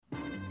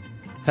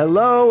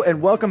Hello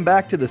and welcome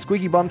back to the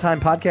Squeaky Bum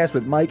Time podcast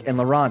with Mike and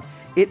Laurent.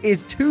 It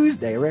is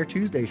Tuesday, a Rare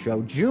Tuesday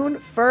show, June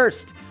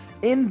 1st.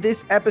 In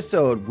this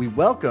episode, we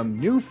welcome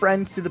new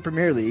friends to the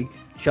Premier League.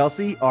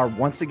 Chelsea are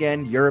once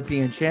again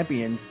European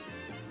champions.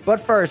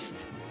 But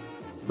first,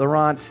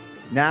 Laurent,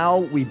 now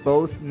we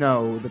both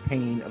know the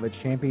pain of a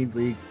Champions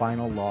League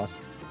final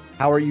loss.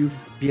 How are you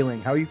feeling?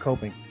 How are you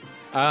coping?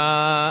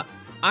 I'm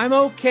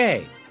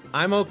okay.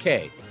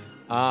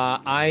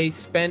 I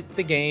spent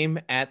the game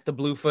at the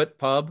Bluefoot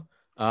pub.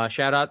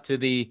 Shout out to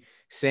the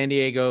San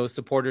Diego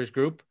supporters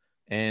group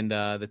and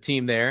the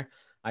team there.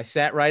 I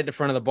sat right at the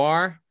front of the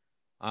bar.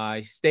 I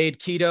stayed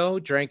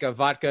keto, drank a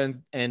vodka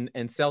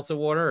and seltzer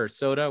water or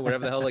soda,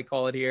 whatever the hell they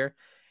call it here.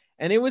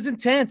 And it was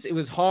intense. It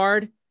was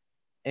hard.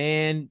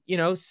 And,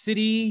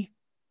 City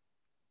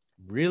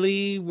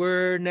really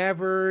were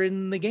never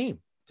in the game,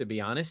 to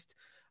be honest.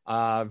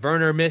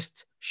 Werner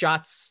missed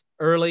shots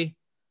early.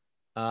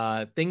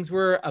 Things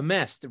were a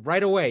mess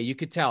right away. You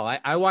could tell.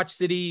 I watch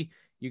City,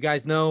 you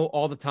guys know,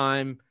 all the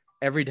time,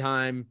 every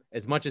time,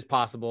 as much as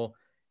possible.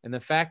 And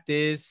the fact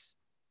is,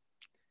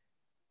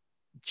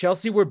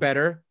 Chelsea were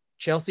better.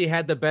 Chelsea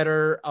had the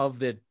better of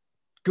the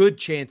good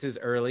chances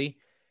early.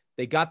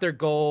 They got their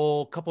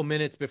goal a couple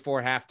minutes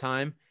before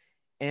halftime.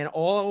 And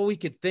all we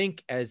could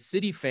think as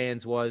City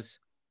fans was,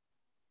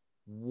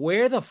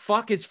 where the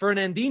fuck is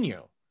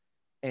Fernandinho?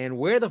 And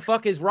where the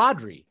fuck is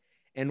Rodri?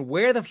 And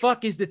where the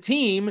fuck is the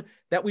team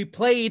that we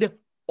played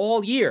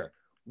all year?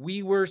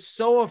 We were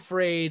so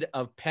afraid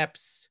of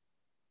Pep's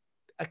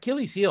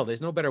Achilles heel,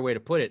 there's no better way to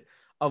put it,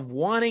 of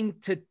wanting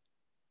to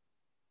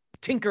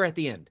tinker at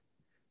the end.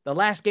 The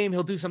last game,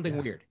 he'll do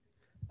something weird.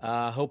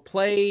 He'll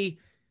play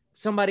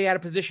somebody out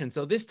of position.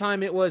 So this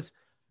time it was,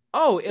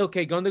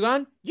 okay,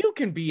 Gundogan, you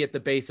can be at the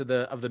base of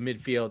the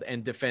midfield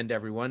and defend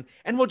everyone,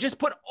 and we'll just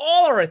put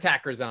all our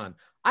attackers on.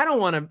 I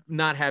don't want to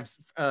not have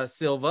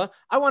Silva.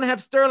 I want to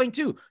have Sterling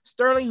too.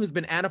 Sterling, who's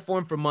been out of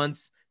form for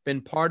months,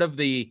 been part of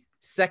the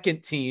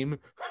second team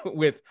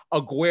with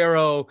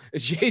Aguero,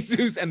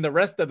 Jesus, and the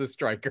rest of the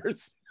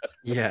strikers.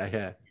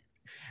 Yeah.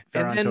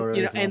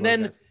 And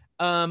then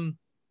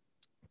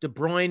De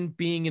Bruyne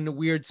being in a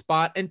weird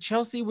spot, and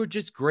Chelsea were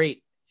just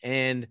great.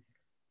 And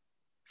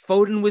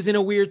Foden was in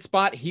a weird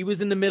spot. He was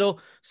in the middle.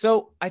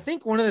 So I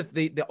think one of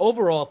the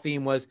overall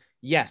theme was,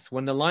 yes,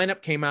 when the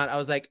lineup came out, I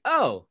was like,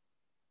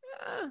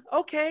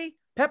 okay,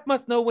 Pep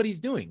must know what he's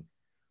doing.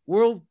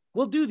 We'll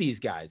do these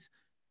guys.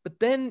 But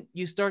then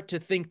you start to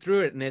think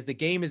through it, and as the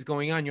game is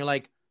going on, you're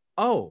like,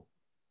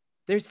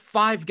 there's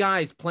 5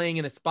 guys playing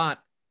in a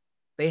spot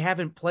they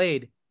haven't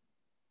played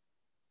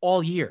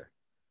all year.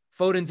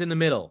 Foden's in the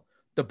middle.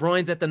 De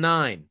Bruyne's at the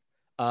 9.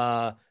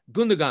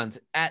 Gundogan's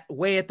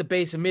way at the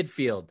base of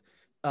midfield.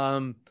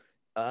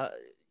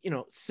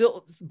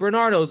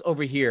 Bernardo's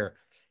over here.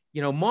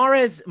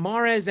 Mahrez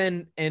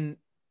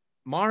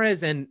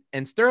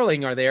and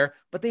Sterling are there,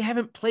 but they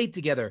haven't played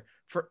together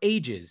for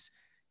ages.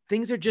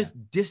 Things are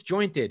just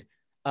disjointed.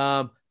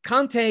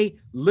 Conte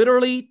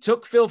literally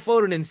took Phil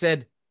Foden and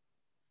said,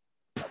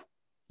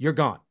 "You're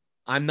gone.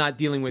 I'm not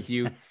dealing with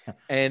you."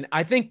 And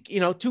I think,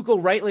 Tuchel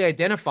rightly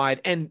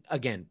identified. And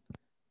again,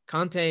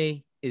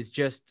 Conte is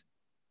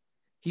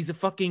he's a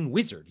fucking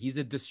wizard. He's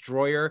a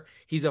destroyer.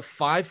 He's a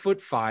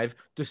 5'5"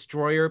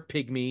 destroyer,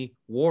 pygmy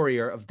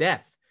warrior of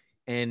death.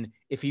 And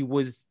if he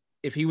was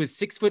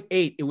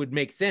 6'8", it would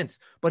make sense.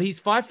 But he's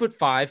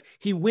 5'5".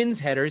 He wins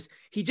headers.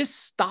 He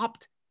just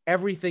stopped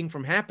everything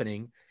from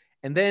happening.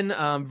 And then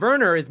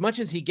Werner, as much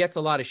as he gets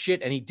a lot of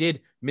shit, and he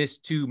did miss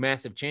 2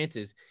 massive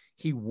chances,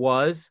 he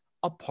was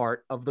a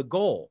part of the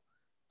goal.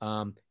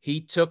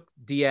 He took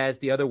Diaz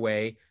the other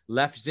way,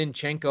 left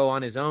Zinchenko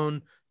on his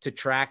own to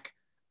track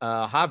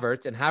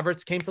Havertz, and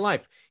Havertz came to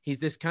life. He's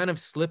this kind of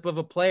slip of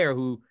a player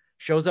who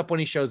shows up when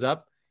he shows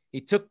up.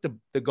 He took the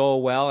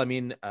goal well. I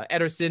mean,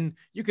 Ederson,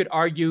 you could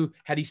argue,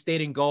 had he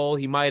stayed in goal,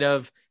 he might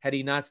have. Had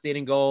he not stayed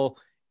in goal,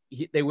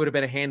 they would have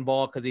been a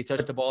handball because he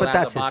touched the ball out of the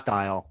box. But that's his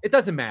style. It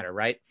doesn't matter,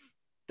 right?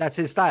 That's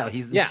his style.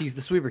 He's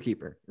the sweeper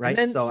keeper, right?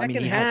 And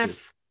then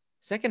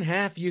second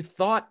half, you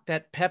thought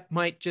that Pep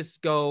might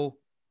just go,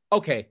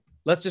 okay,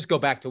 let's just go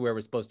back to where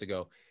we're supposed to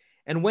go.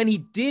 And when he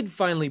did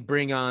finally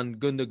bring on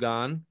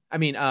Fernandinho,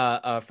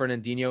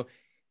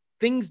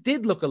 things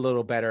did look a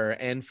little better,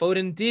 and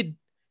Foden did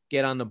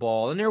get on the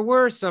ball. And there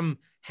were some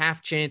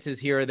half chances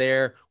here or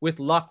there. With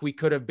luck, we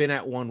could have been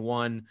at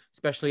 1-1,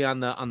 especially on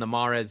the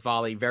Mahrez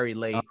volley very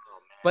late.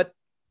 But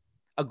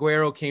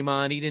Aguero came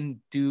on. He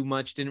didn't do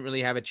much, didn't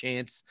really have a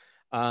chance.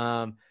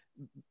 De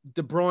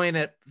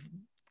Bruyne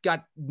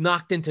got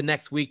knocked into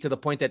next week to the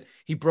point that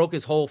he broke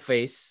his whole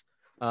face.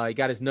 He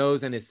got his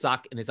nose and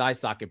his eye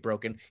socket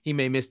broken. He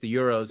may miss the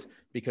Euros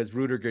because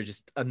Rudiger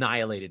just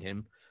annihilated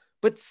him.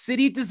 But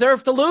City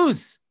deserved to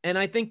lose. And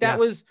I think that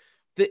was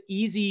the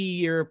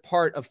easier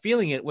part of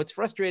feeling it. What's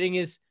frustrating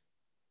is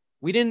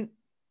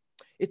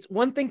it's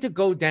one thing to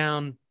go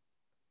down.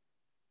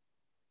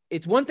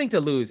 It's one thing to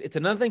lose. It's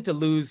another thing to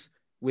lose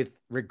with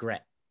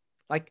regret.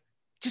 Like,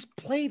 just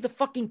play the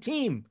fucking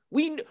team.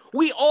 We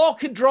all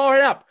could draw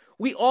it up.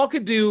 We all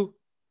could do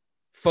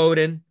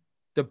Foden,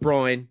 De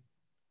Bruyne,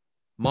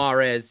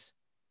 Mahrez,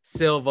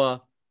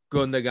 Silva,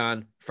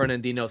 Gundogan,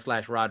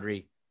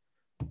 Fernandinho/Rodri,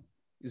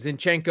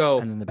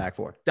 Zinchenko, And then the back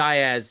four.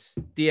 Diaz,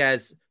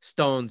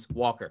 Stones,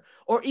 Walker.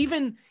 Or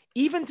even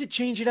to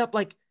change it up,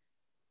 like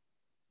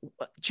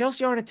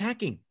Chelsea aren't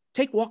attacking.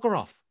 Take Walker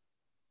off.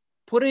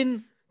 Put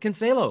in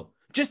Cancelo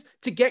just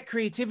to get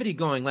creativity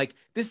going. Like,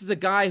 this is a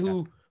guy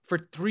who for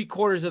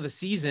 3/4 of the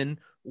season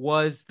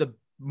was the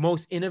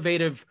most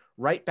innovative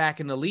right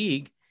back in the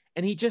league.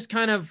 And he just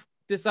kind of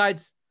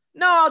decides,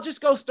 no, I'll just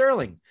go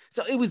Sterling.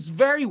 So it was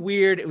very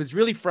weird. It was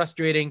really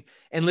frustrating.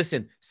 And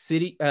listen,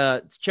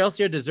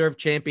 Chelsea are deserved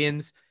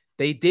champions.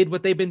 They did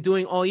what they've been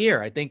doing all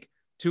year. I think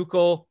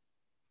Tuchel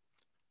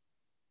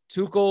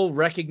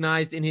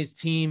recognized in his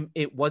team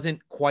it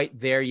wasn't quite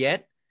there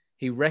yet.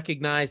 He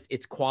recognized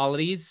its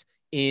qualities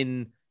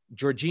in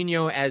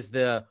Jorginho as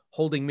the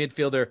holding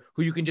midfielder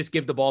who you can just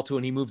give the ball to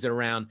and he moves it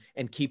around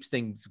and keeps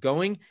things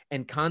going,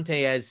 and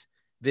Conte as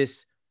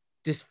this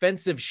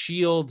defensive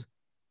shield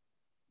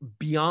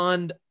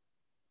beyond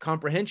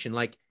comprehension.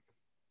 Like,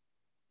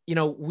 you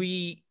know,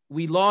 we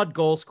laud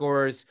goal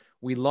scorers,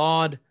 we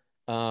laud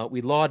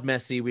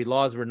Messi, we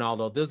laud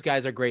Ronaldo. Those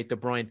guys are great, De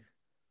Bruyne.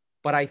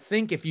 But I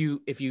think if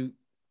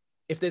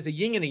there's a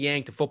yin and a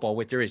yang to football,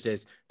 which there is,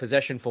 there's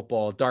possession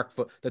football,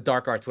 the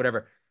dark arts,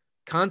 whatever.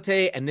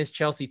 Conte and this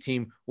Chelsea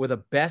team were the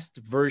best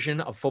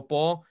version of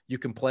football you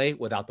can play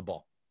without the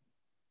ball.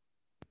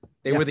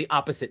 They were the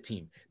opposite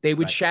team. They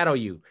would shadow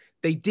you.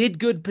 They did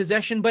good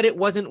possession, but it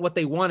wasn't what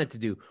they wanted to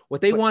do.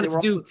 What they wanted to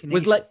do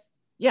was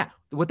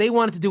what they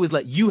wanted to do was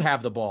let you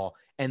have the ball,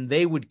 and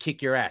they would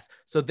kick your ass.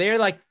 So they're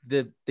like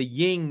they're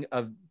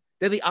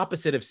the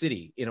opposite of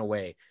City in a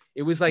way.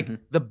 It was like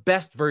the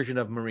best version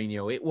of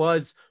Mourinho. It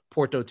was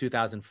Porto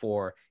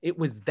 2004. It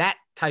was that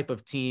type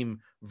of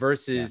team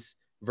versus,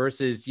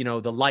 you know,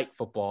 the light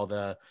football,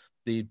 the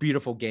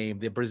beautiful game,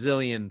 the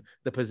Brazilian,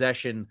 the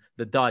possession,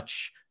 the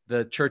Dutch,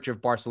 the Church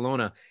of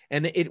Barcelona.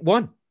 And it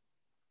won.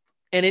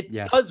 And it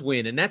does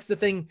win. And that's the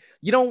thing.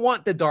 You don't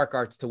want the dark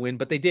arts to win,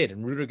 but they did.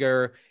 And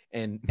Rudiger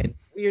and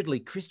weirdly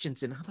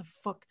Christensen, how the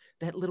fuck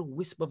that little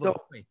wisp of a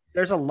play.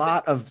 There's a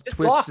lot of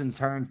twists and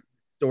turns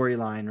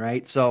storyline,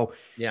 right? So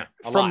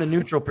from the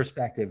neutral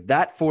perspective,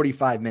 that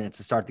 45 minutes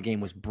to start the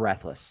game was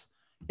breathless.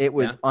 It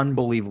was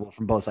unbelievable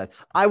from both sides.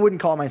 I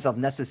wouldn't call myself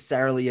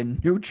necessarily a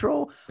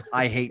neutral.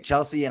 I hate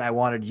Chelsea and I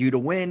wanted you to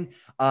win.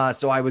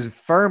 So I was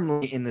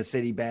firmly in the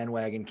City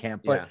bandwagon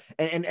camp. But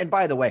and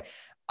by the way,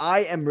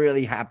 I am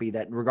really happy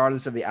that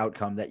regardless of the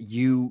outcome, that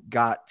you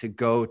got to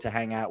go to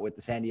hang out with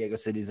the San Diego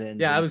citizens.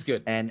 Yeah, it was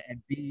good. And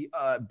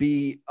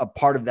be a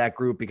part of that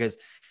group, because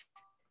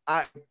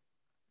I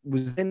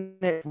was in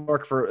it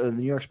work for the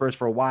New York Spurs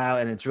for a while,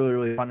 and it's really,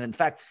 really fun. In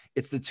fact,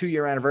 it's the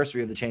 2-year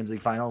anniversary of the Champions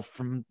League final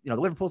from, you know,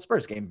 the Liverpool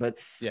Spurs game. But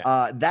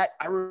that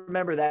I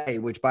remember that day,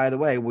 which, by the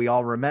way, we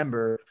all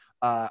remember,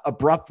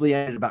 abruptly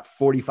ended about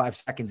 45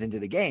 seconds into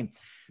the game.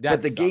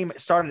 But the game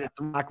started at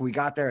 3 o'clock. We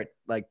got there at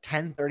like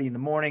 10:30 in the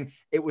morning.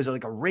 It was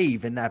like a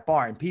rave in that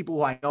bar, and people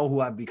who I know,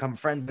 who I've become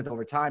friends with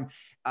over time,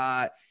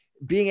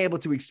 being able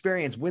to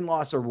experience win,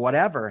 loss, or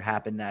whatever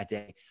happened that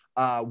day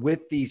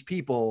with these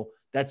people.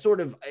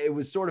 It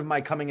was sort of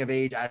my coming of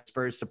age as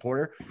Spurs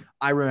supporter.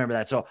 I remember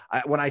that. So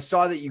when I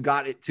saw that you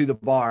got it to the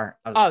bar,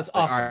 it was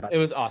awesome. It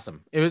was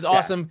awesome. It was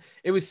awesome.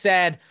 It was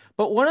sad.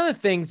 But one of the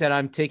things that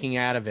I'm taking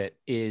out of it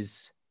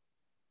is,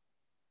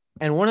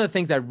 and one of the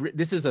things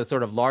this is a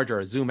sort of larger,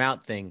 a zoom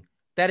out thing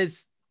that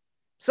is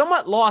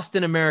somewhat lost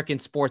in American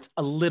sports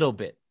a little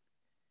bit,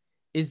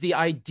 is the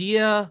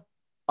idea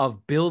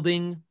of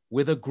building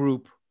with a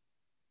group,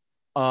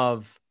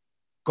 of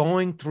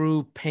going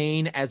through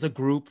pain as a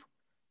group.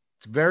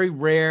 It's very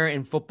rare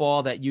in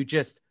football that you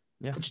just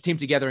put your team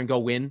together and go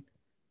win.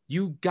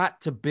 You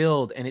got to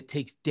build, and it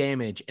takes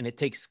damage, and it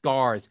takes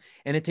scars,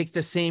 and it takes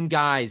the same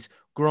guys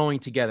growing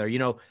together. You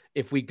know,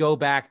 if we go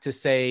back to,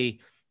 say,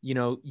 you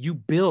know, you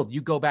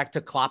go back to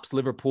Klopp's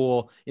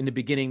Liverpool in the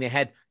beginning. They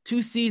had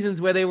 2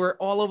 seasons where they were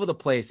all over the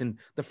place. And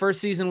the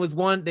first season was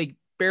one, they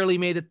barely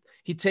made it.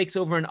 He takes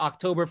over in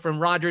October from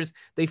Rodgers.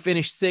 They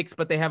finish 6th,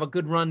 but they have a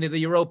good run to the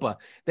Europa.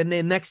 Then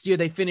the next year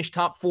they finish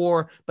top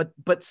 4,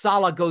 but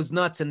Salah goes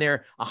nuts, and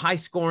they're a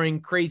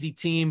high-scoring, crazy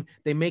team.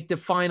 They make the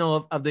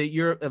final of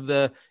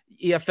the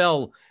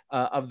EFL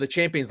of the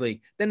Champions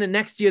League. Then the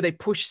next year they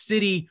push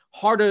City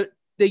harder.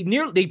 They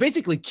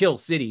basically kill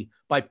City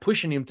by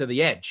pushing him to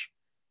the edge.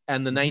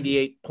 And the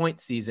 98-point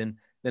season.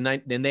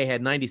 Then they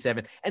had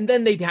 97, and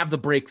then they'd have the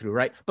breakthrough,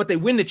 right? But they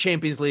win the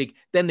Champions League,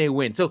 then they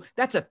win. So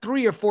that's a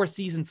 3 or 4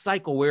 season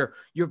cycle where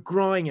you're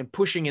growing and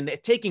pushing and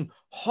taking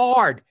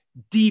hard,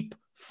 deep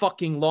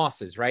fucking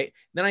losses, right?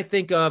 Then I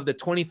think of the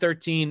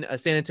 2013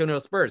 San Antonio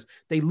Spurs.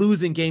 They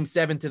lose in Game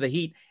 7 to the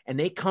Heat, and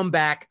they come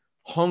back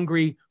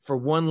hungry for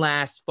one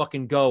last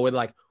fucking go with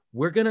like,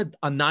 we're going to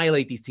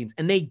annihilate these teams.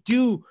 And they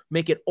do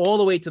make it all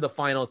the way to the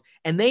finals,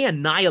 and they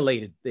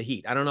annihilated the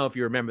Heat. I don't know if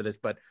you remember this,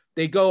 but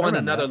they go on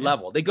another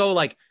level. They go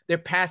like they're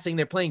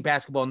playing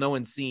basketball no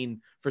one's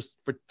seen for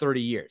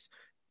 30 years.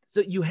 So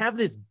you have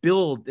this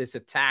build, this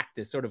attack,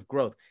 this sort of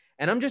growth.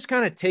 And I'm just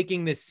kind of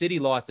taking this City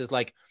loss as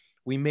like,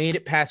 We made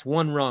it past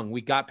one rung.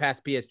 We got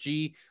past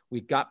PSG.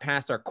 We got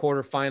past our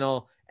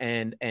quarterfinal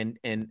and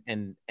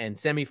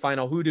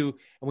semifinal hoodoo,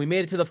 and we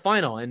made it to the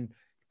final. And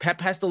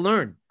Pep has to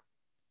learn.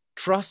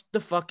 Trust the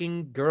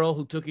fucking girl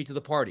who took you to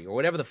the party, or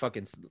whatever the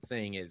fucking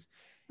saying is.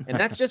 And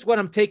that's just what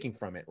I'm taking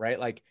from it, right?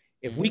 Like,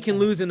 if we can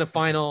lose in the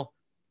final,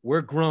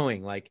 we're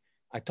growing. Like,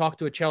 I talked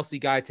to a Chelsea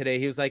guy today.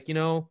 He was like,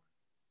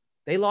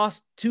 they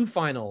lost 2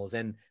 finals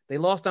and they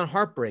lost on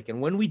heartbreak.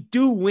 And when we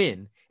do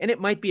win, and it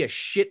might be a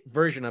shit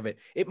version of it,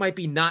 it might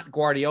be not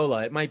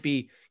Guardiola. It might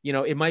be,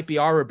 it might be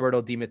our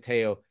Roberto Di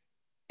Matteo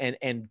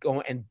and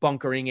going and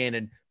bunkering in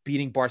and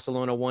beating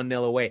Barcelona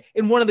 1-0 away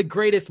in one of the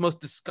greatest,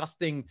 most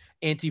disgusting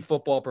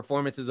anti-football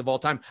performances of all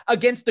time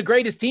against the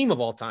greatest team of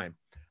all time.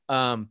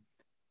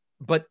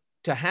 But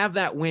to have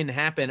that win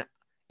happen,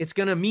 it's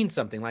going to mean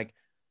something. Like,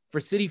 for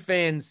City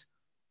fans,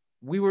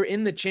 we were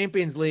in the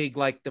Champions League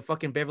like the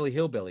fucking Beverly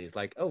Hillbillies.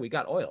 Like, oh, we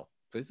got oil.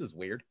 This is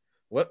weird.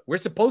 What? We're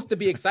supposed to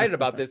be excited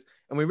about this,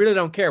 and we really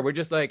don't care. We're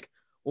just like,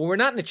 well, we're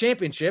not in the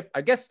championship.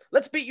 I guess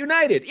let's beat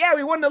United. Yeah,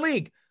 we won the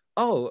league.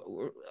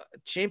 Oh,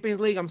 Champions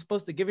League, I'm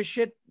supposed to give a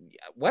shit?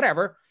 Yeah,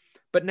 whatever.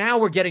 But now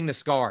we're getting the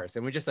scars,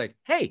 and we're just like,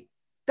 hey,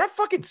 that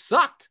fucking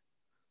sucked.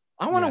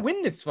 I want to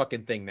win this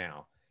fucking thing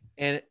now.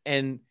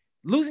 And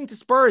losing to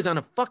Spurs on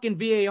a fucking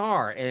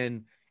VAR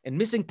and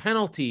missing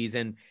penalties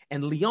and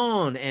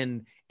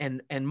Lyon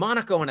and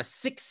Monaco and a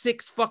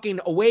 6-6 fucking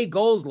away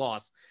goals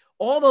loss.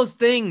 All those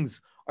things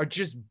are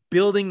just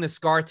building the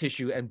scar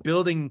tissue and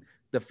building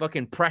the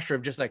fucking pressure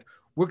of just like,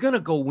 we're going to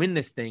go win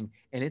this thing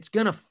and it's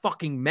going to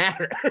fucking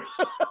matter.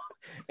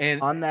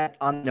 And on that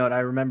note,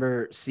 I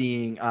remember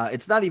seeing,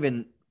 it's not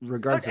even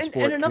regards to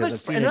sport. And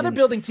another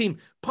building team,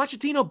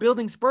 Pochettino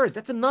building Spurs.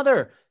 That's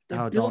another.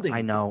 Building.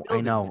 I know.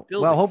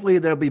 Well, hopefully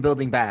they'll be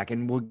building back,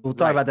 and we'll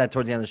talk about that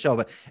towards the end of the show.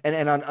 But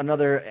and on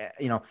another,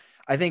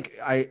 I think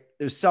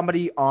there's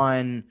somebody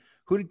on,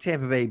 who did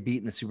Tampa Bay beat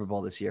in the Super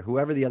Bowl this year?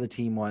 Whoever the other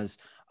team was.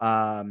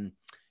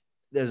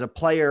 There's a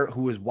player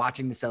who was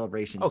watching the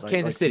celebrations. Oh,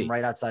 Kansas City,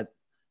 right outside.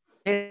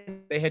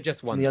 They had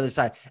just won on the other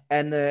side,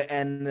 and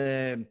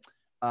they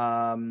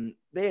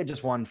had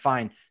just won.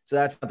 Fine, so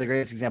that's not the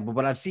greatest example,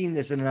 but I've seen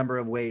this in a number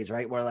of ways,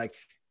 right? Where like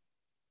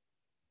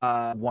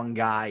one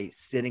guy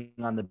sitting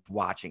on the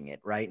watching it,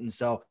 right? And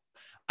so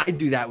I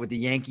do that with the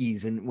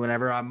Yankees, and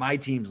whenever my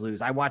teams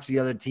lose, I watch the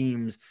other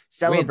teams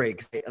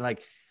celebrate.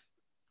 Like,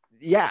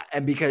 yeah,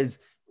 and because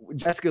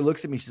Jessica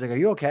looks at me, she's like, "Are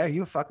you okay? Are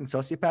you a fucking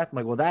sociopath?" I'm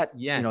like, "Well, that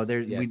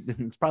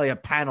it's probably a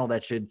panel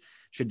that should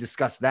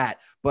discuss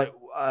that." But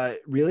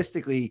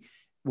realistically,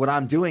 what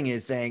I'm doing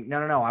is saying, no,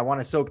 I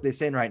want to soak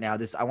this in right now.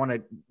 I want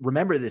to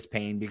remember this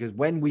pain, because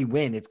when we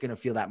win, it's going to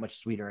feel that much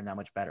sweeter and that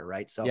much better,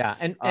 right? So yeah,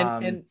 and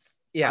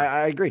yeah,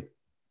 I agree.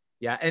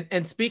 Yeah,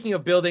 and speaking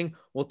of building,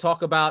 we'll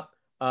talk about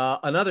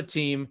another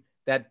team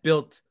that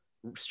built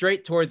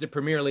straight towards the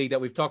Premier League that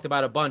we've talked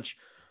about a bunch.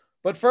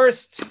 But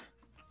first,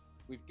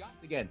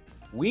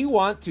 we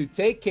want to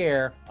take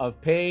care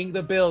of paying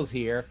the bills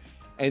here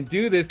and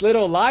do this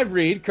little live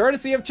read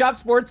courtesy of Chop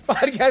Sports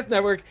Podcast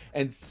Network.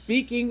 And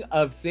speaking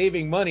of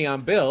saving money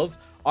on bills,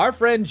 our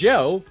friend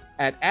Joe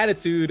at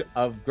Attitude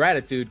of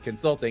Gratitude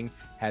Consulting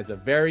has a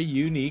very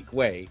unique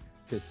way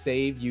to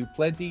save you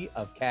plenty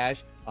of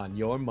cash on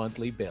your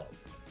monthly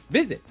bills.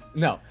 Visit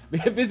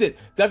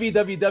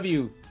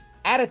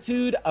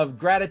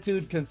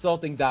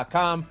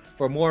www.attitudeofgratitudeconsulting.com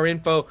for more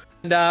info.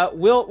 And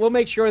we'll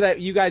make sure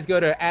that you guys go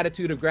to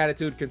Attitude of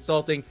Gratitude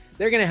Consulting.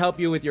 They're going to help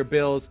you with your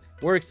bills.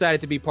 We're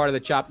excited to be part of the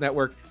Chop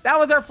Network. That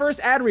was our first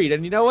ad read.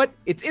 And you know what?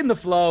 It's in the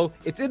flow.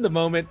 It's in the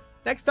moment.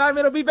 Next time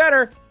it'll be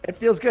better. It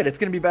feels good. It's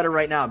going to be better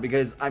right now,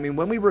 because I mean,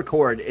 when we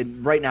record it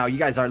right now, you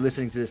guys are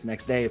listening to this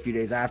next day, a few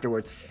days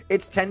afterwards.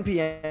 It's 10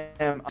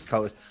 p.m. East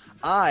Coast.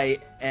 I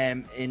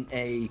am in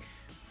a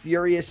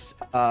furious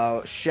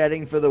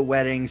shedding for the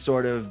wedding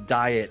sort of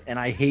diet, and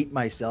I hate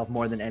myself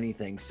more than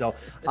anything. So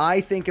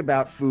I think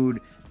about food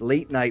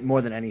late night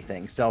more than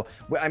anything. So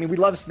I mean, we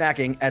love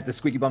snacking at the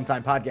Squeaky Bum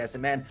Time podcast,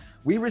 and man,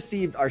 we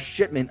received our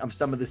shipment of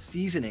some of the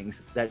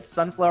seasonings that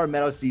Sunflower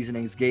Meadow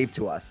Seasonings gave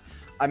to us.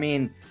 I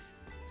mean,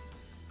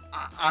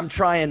 I'm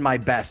trying my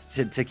best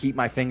to keep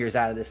my fingers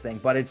out of this thing,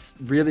 but it's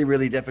really,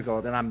 really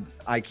difficult. And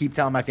I keep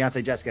telling my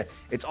fiance, Jessica,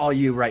 it's all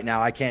you right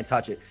now. I can't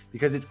touch it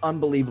because it's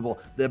unbelievable.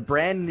 The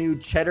brand new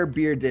cheddar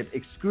beer dip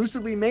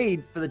exclusively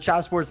made for the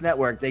Chop Sports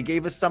Network. They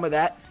gave us some of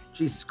that.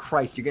 Jesus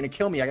Christ, you're going to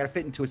kill me. I got to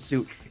fit into a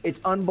suit.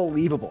 It's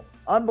unbelievable.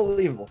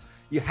 Unbelievable.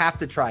 You have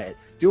to try it.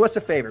 Do us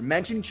a favor.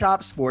 Mention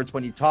Chop Sports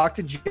when you talk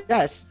to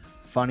Jess.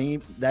 Funny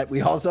that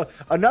we also,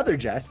 another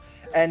Jess,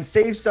 and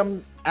save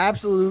some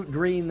absolute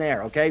green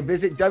there, okay?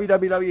 Visit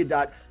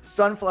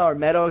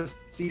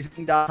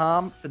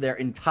www.sunflowermeadowseasoning.com for their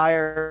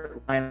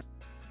entire line.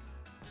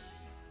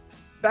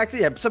 Back to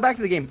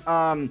the game.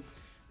 Again,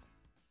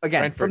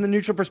 Brentford. From the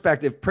neutral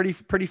perspective, pretty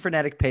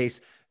frenetic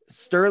pace.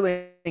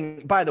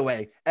 Sterling, by the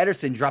way,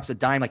 Ederson drops a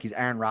dime like he's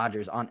Aaron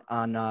Rodgers on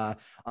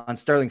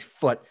Sterling's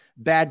foot.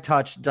 Bad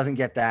touch, doesn't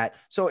get that.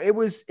 So it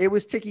was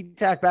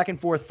ticky-tack back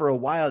and forth for a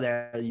while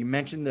there. You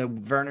mentioned the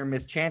Werner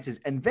missed chances.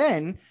 And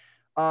then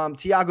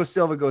Thiago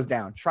Silva goes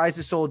down, tries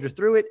to soldier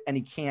through it, and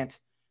he can't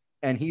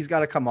and he's got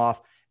to come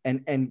off.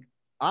 And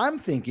I'm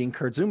thinking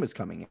Kurt Zuma's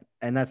coming in,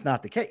 and that's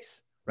not the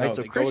case, right? No,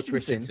 So they go with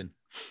Christensen,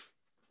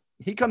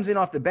 he comes in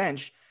off the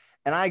bench,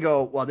 and I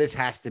go, well, this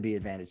has to be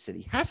Advantage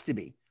City, has to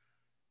be,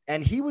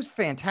 and he was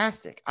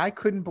fantastic. I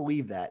couldn't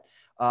believe that.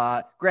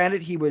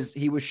 Granted, he was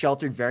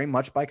sheltered very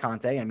much by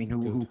Conte. I mean,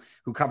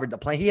 who covered the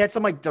play. He had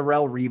some like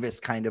Darrell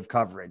Revis kind of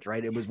coverage,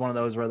 right? It was one of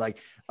those where like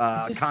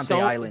Conte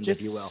Island,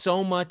 if you will.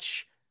 So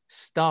much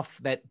stuff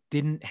that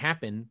didn't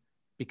happen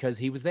because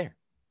he was there.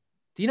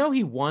 Do you know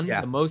he won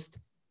the most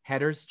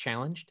headers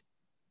challenged?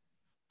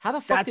 How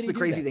the fuck? That's the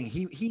crazy thing.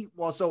 He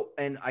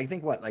and I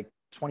think like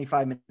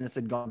 25 minutes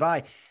had gone by,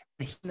 and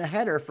he hit the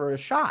header for a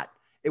shot.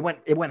 It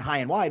went high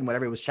and wide, and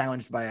whatever. It was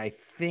challenged by, I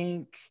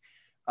think,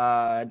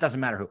 it doesn't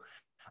matter who.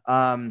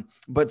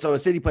 But so a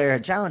City player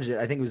had challenged it.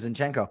 I think it was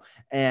Zinchenko.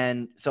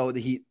 And so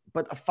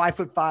but a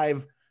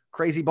 5'5"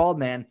 crazy bald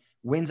man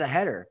wins a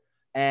header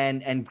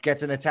and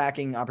gets an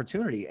attacking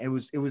opportunity. It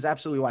was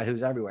absolutely wide. He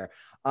was everywhere.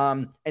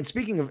 And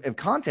speaking of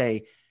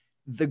Conte,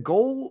 the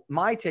goal,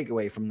 my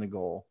takeaway from the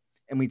goal,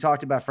 and we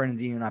talked about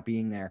Fernandinho not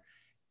being there,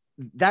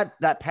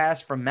 that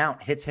pass from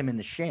Mount hits him in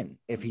the shin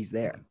if he's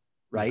there,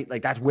 right?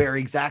 Like that's where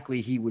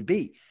exactly he would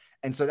be.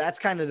 And so that's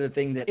kind of the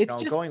thing that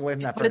going away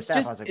from that first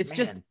half, I was like,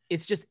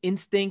 it's just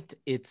instinct.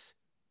 It's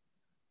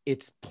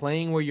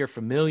playing where you're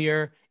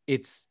familiar.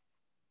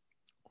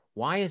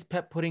 Why is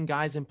Pep putting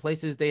guys in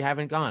places they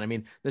haven't gone? I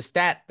mean, the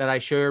stat that I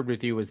shared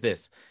with you was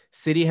this: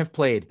 City have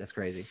played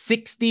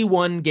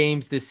 61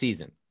 games this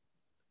season.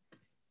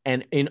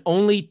 And in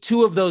only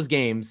 2 of those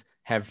games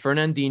have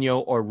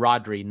Fernandinho or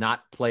Rodri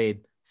not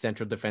played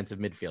central defensive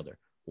midfielder.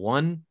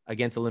 One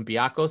against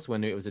Olympiacos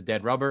when it was a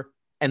dead rubber,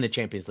 and the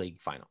Champions League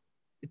final.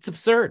 It's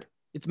absurd.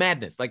 It's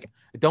madness. Like,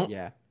 I don't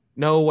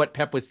know what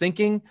Pep was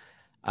thinking.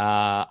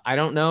 I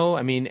don't know.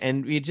 I mean,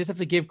 and we just have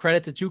to give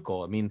credit to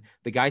Tuchel. I mean,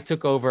 the guy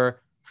took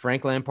over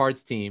Frank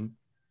Lampard's team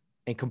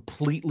and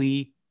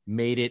completely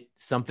made it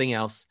something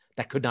else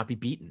that could not be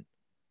beaten.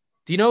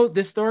 Do you know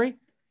this story?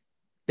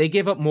 They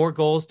gave up more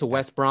goals to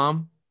West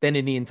Brom than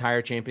in the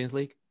entire Champions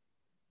League.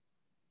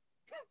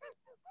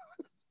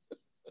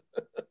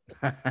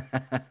 Which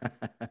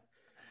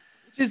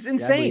is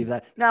insane. I believe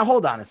that. Now,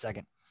 hold on a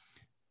second.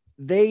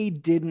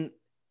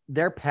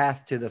 Their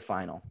path to the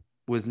final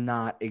was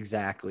not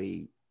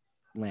exactly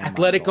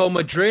Atletico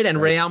Madrid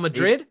and Real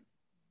Madrid.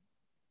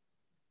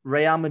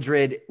 Real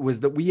Madrid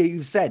was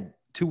you said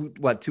two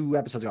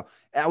episodes ago.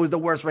 That was the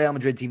worst Real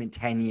Madrid team in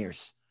 10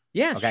 years.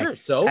 Yeah, okay? Sure.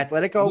 So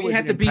Atletico was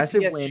an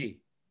impressive win.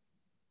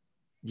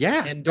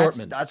 Yeah, and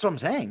Dortmund. That's what I'm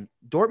saying.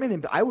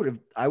 Dortmund. I would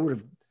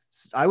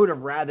have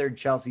rathered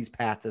Chelsea's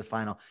path to the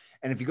final.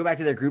 And if you go back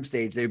to their group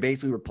stage, they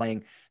basically were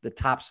playing the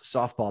top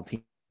softball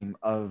team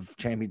of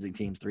Champions League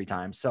teams 3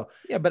 times. So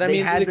yeah, but I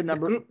mean,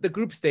 the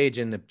group stage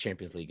in the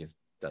Champions League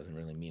doesn't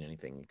really mean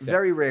anything. Except,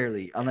 very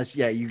rarely, unless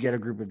you get a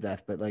group of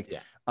death. But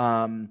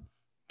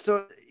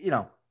so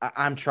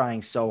I'm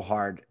trying so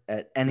hard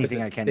at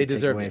anything I can. They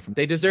deserved it.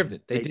 They deserved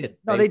it. They did.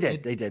 No, they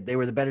did. They did. They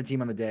were the better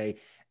team on the day,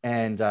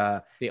 and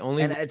the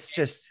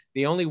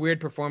only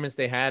weird performance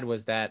they had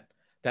was that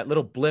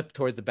little blip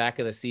towards the back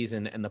of the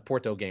season and the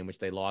Porto game, which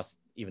they lost,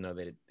 even though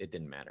it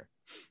didn't matter.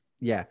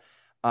 Yeah,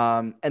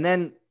 and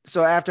then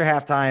so after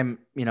halftime,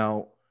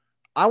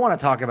 I want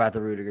to talk about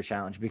the Rudiger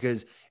challenge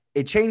because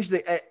it changed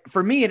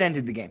for me. It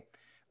ended the game,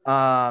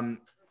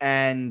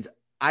 and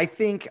I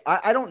think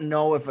I don't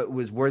know if it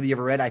was worthy of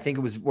a red. I think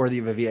it was worthy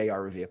of a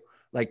VAR review,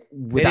 like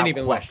without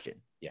question.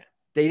 Look. Yeah,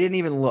 they didn't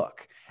even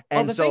look.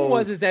 And the thing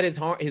was that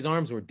his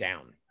arms were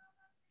down.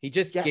 He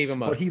just gave him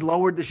but he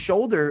lowered the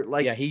shoulder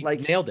he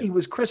nailed it. He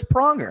was Chris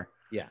Pronger.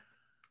 Yeah,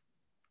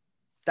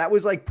 that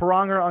was like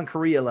Pronger on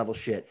Korea level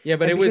shit. Yeah,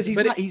 but it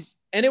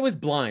was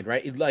blind,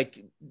 right?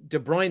 Like De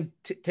Bruyne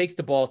takes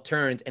the ball,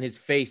 turns, and his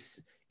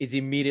face is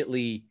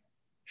immediately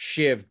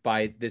shivved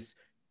by this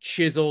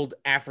chiseled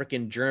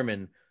African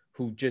German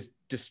who just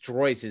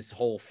destroys his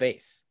whole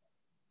face.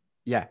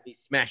 Yeah. He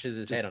smashes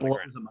his head on the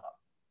ground. Him up.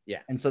 Yeah.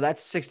 And so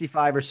that's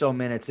 65 or so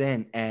minutes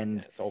in, and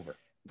it's over.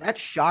 That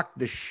shocked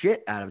the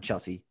shit out of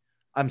Chelsea.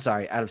 I'm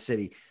sorry, out of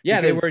City.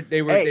 Yeah, because,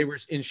 they were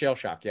in shell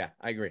shock. Yeah,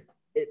 I agree.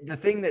 The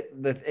thing that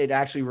it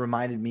actually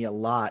reminded me a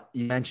lot,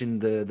 you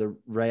mentioned the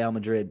Real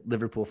Madrid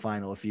Liverpool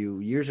final a few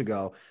years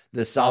ago,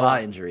 the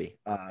Salah injury.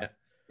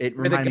 It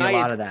reminded me a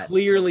lot of that.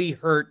 Clearly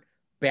hurt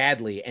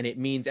badly, and it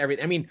means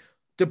everything. I mean,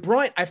 De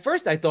Bruyne, at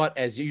first I thought,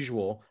 as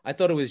usual, I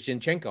thought it was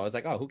Zinchenko. I was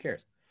like, oh, who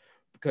cares?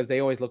 Because they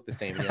always look the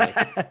same. You're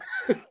like,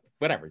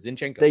 whatever,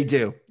 Zinchenko. They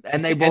do.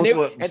 And they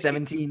both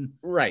 17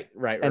 right,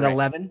 and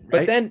 11.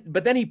 Right?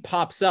 But then he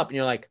pops up and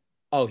you're like,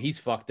 oh, he's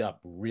fucked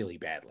up really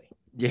badly.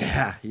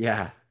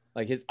 Yeah.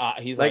 Like he's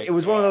like it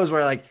was one of those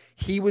where like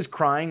he was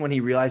crying when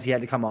he realized he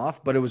had to come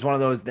off, but it was one of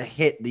those,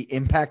 the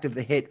impact of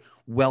the hit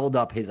welled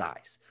up his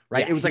eyes,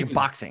 right? Yeah, it was like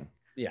boxing.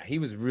 Yeah, he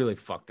was really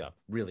fucked up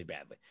really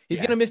badly. He's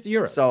going to miss the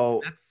Euro.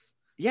 So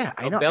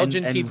I know.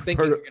 Belgium keeps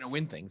thinking they're going to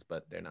win things,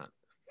 but they're not.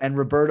 And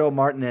Roberto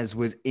Martinez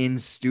was in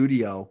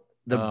studio,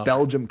 the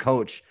Belgium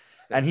coach.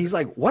 And he's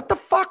like, what the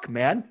fuck,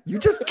 man? You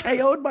just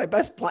KO'd my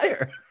best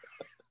player.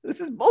 This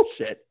is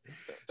bullshit.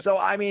 So,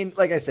 I mean,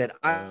 like I said,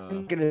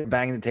 I'm going to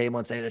bang the table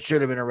and say that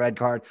should have been a red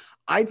card.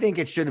 I think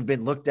it should have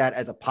been looked at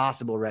as a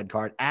possible red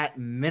card at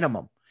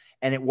minimum,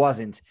 and it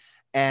wasn't.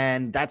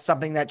 And that's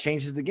something that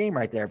changes the game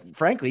right there,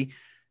 frankly.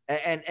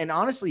 And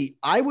honestly,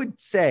 I would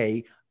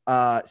say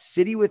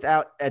City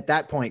without, at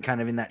that point,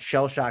 kind of in that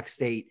shell shock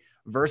state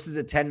versus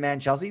a 10-man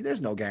Chelsea,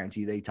 there's no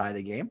guarantee they tie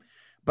the game.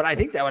 But I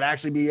think that would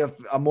actually be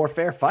a more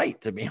fair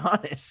fight, to be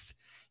honest,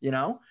 you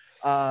know?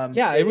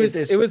 It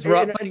was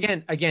rough.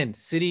 But again,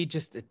 City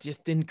just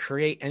didn't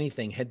create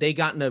anything. Had they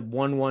gotten a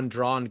 1-1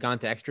 draw and gone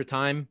to extra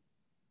time,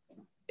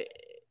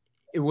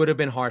 it would have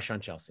been harsh on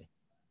Chelsea.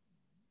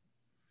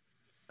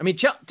 I mean,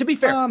 to be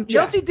fair,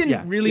 Chelsea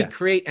didn't really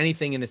create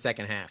anything in the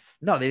second half.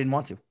 No, they didn't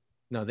want to.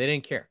 No, they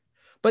didn't care.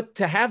 But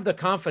to have the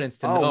confidence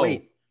to know.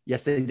 Wait.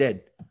 Yes, they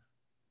did.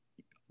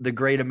 The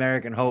great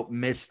American hope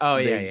missed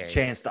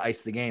chance to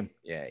ice the game.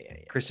 Yeah.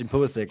 Christian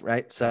Pulisic,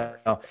 right? So,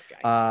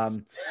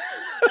 I'm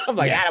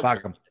like,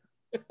 fuck him.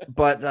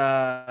 But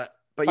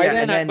by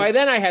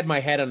then I had my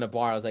head on the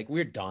bar. I was like,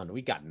 we're done.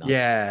 We got nothing.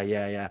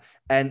 Yeah.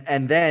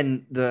 And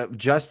then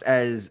just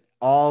as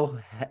all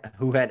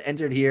who had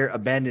entered here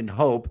abandoned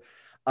hope,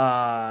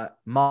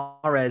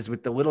 Mahrez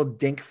with the little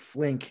dink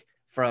flink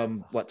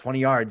from 20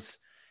 yards.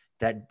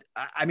 That,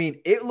 I mean,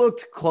 it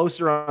looked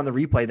closer on the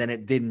replay than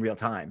it did in real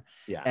time.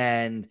 Yeah.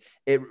 And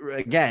it,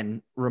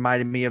 again,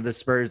 reminded me of the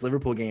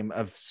Spurs-Liverpool game,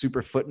 of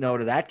super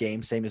footnote of that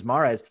game, same as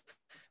Mahrez,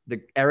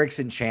 the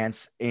Eriksen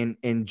chance in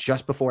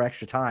just before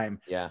extra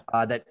time. Yeah.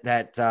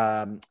 That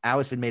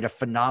Alisson made a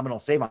phenomenal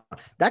save on.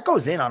 That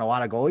goes in on a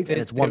lot of goalies, and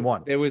it's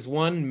 1-1. There was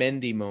one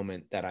Mendy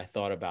moment that I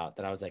thought about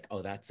that I was like,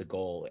 oh, that's a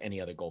goal,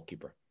 any other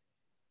goalkeeper.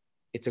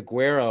 It's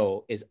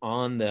Aguero is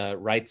on the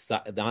right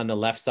side, on the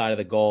left side of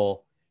the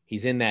goal.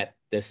 He's in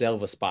the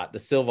Silva spot, the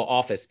Silva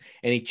office,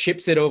 and he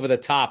chips it over the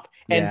top.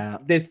 And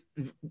this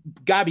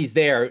Gabi's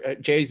there,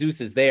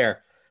 Jesus is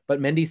there, but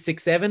Mendy's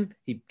 6'7",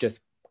 he just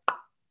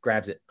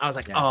grabs it. I was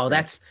like,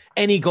 that's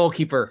any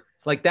goalkeeper.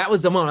 Like, that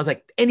was the moment. I was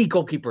like, any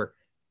goalkeeper.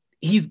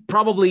 He's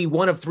probably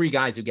one of 3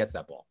 guys who gets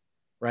that ball,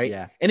 right?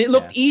 Yeah. And it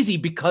looked easy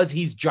because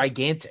he's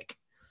gigantic,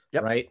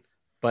 right?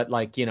 But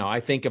like,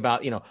 I think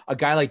about, a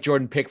guy like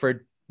Jordan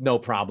Pickford, no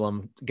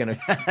problem. Gonna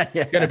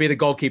be the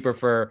goalkeeper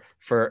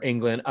for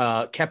England.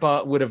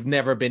 Kepa would have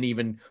never been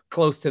even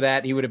close to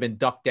that. He would have been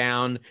ducked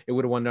down. It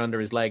would have went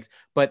under his legs.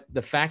 But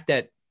the fact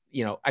that,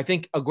 I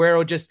think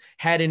Aguero just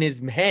had in his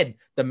head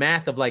the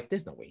math of like,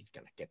 there's no way he's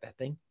gonna get that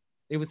thing.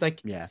 It was like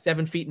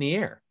 7 feet in the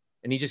air,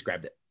 and he just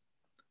grabbed it.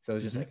 So it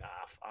was just like,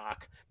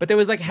 fuck. But there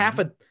was like half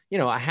a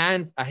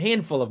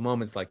handful of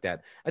moments like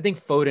that. I think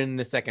Foden in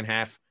the second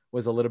half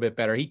was a little bit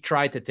better. He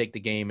tried to take the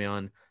game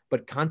on,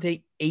 but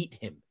Conte ate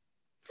him.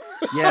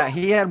 Yeah,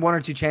 he had 1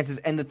 or 2 chances.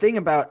 And the thing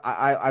about,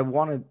 I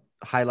want to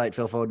highlight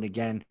Phil Foden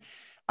again.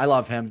 I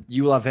love him.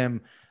 You love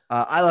him.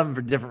 I love him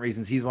for different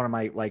reasons. He's one of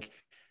my,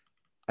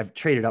 I've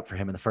traded up for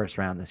him in the first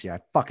round this year. I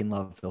fucking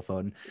love Phil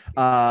Foden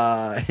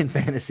in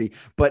fantasy.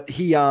 But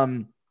he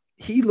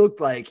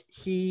looked like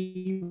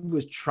he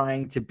was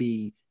trying to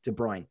be De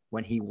Bruyne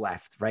when he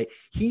left, right?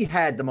 He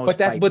had the most.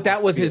 But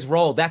that was his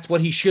role. That's what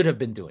he should have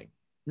been doing.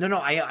 No,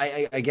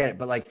 I get it.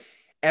 But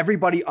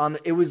everybody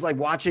it was like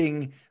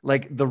watching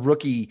The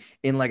Rookie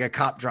in a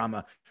cop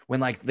drama when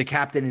the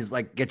captain is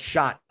gets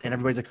shot and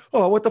everybody's like,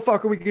 oh, what the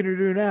fuck are we going to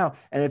do now?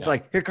 And it's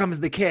here comes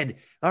the kid.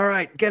 All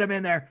right, get him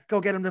in there. Go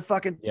get him to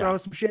fucking throw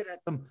some shit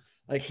at them.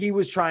 He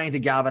was trying to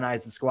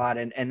galvanize the squad,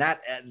 and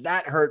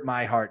that hurt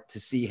my heart to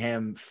see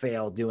him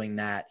fail doing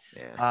that.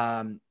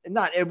 Yeah.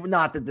 Not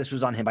that this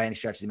was on him by any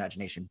stretch of the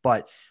imagination,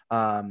 but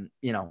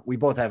we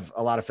both have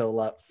a lot of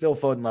Phil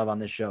Foden love on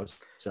this show.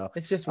 So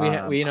it's just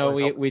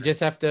we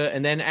just have to,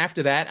 and then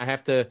after that I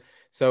have to.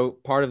 So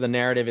part of the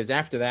narrative is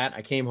after that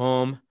I came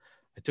home,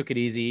 I took it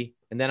easy,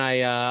 and then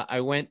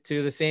I went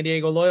to the San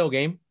Diego Loyal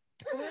game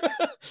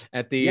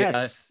at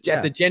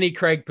the Jenny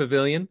Craig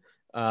Pavilion.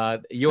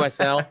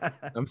 USL.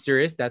 I'm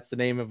serious. That's the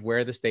name of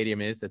where the stadium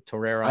is, the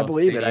Torero. I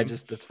believe Stadium.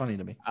 it. That's funny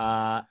to me.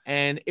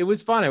 And it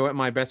was fun. I went with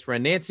my best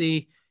friend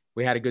Nancy.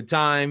 We had a good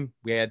time.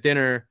 We had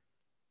dinner.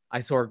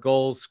 I saw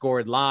goals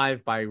scored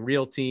live by a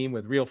real team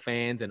with real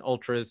fans and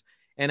ultras.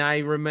 And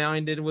I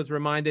was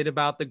reminded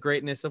about the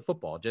greatness of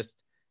football.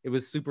 Just, it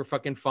was super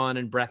fucking fun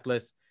and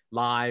breathless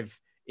live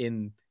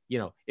in,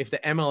 if the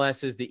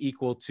MLS is the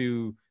equal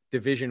to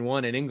Division I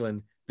in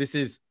England, this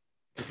is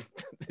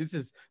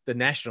the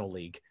National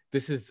League.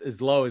 This is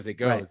as low as it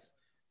goes.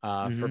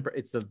 Right.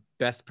 It's the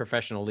best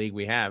professional league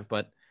we have,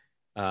 but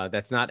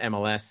that's not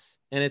MLS.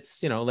 And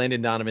it's,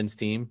 Landon Donovan's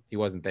team. He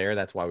wasn't there.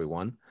 That's why we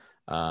won,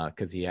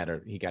 because he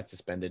got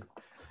suspended.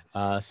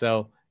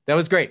 So that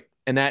was great.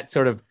 And that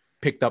sort of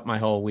picked up my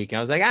whole week. And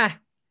I was like,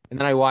 And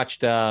then I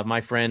watched my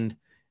friend,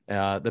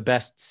 the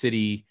best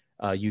City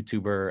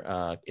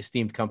YouTuber,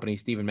 esteemed company,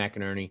 Stephen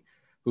McInerney,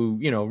 who,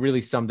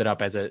 really summed it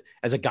up as a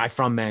guy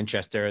from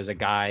Manchester, as a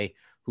guy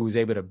who was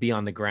able to be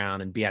on the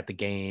ground and be at the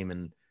game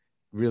and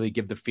really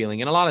give the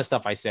feeling. And a lot of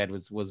stuff I said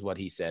was what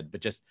he said, but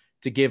just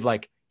to give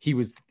he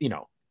was,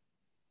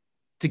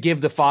 to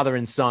give the father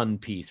and son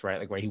piece, right?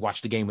 Like where he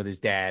watched the game with his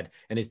dad,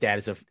 and his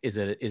dad is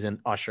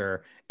an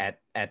usher at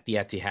the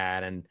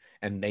Etihad,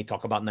 and they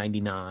talk about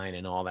 99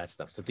 and all that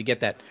stuff. So to get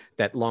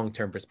that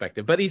long-term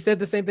perspective. But he said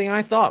the same thing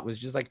I thought, was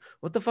just like,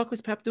 what the fuck was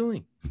Pep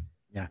doing?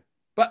 Yeah.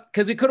 But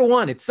because he could have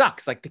won. It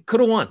sucks. Like, they could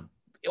have won,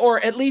 or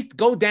at least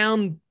go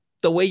down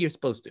the way you're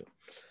supposed to.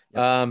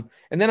 Yep.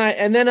 And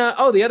then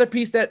the other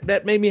piece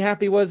that made me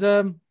happy was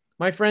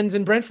my friends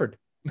in Brentford.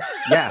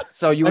 Yeah.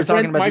 So you were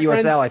talking about the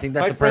USL. I think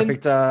that's a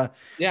perfect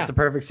it's a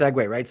perfect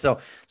segue, right?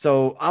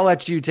 So I'll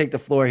let you take the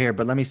floor here,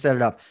 but let me set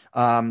it up.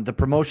 The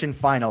promotion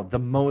final, the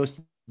most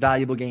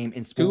valuable game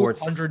in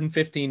sports,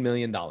 $215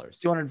 million.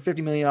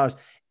 $250 million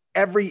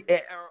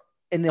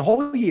in the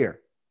whole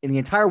year, in the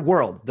entire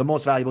world, the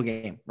most valuable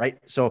game, right?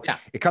 So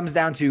It comes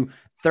down to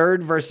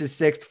third versus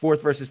sixth,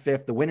 fourth versus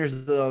fifth. The winners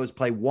of those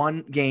play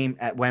one game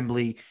at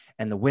Wembley,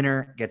 and the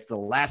winner gets the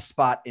last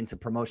spot into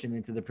promotion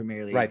into the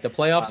Premier League. Right. The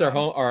playoffs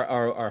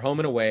are home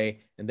and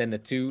away, and then the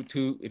two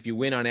if you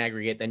win on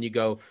aggregate, then you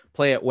go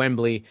play at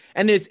Wembley,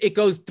 and it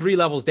goes 3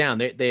 levels down.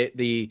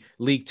 The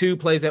League Two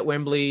plays at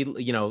Wembley.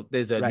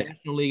 There's a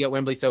National League at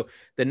Wembley, so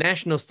the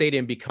National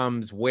Stadium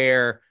becomes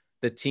where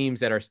the teams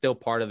that are still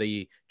part of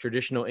the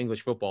traditional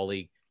English Football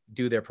League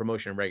do their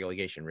promotion and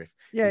relegation.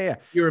 Yeah.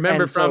 If you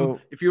remember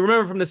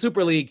from the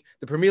Super League,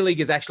 the Premier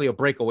League is actually a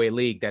breakaway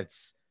league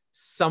that's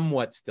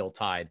somewhat still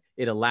tied.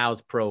 It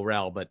allows pro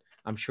rel, but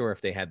I'm sure if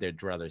they had their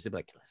druthers, they'd be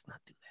like, let's not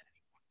do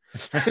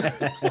that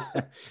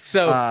anymore.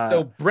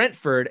 So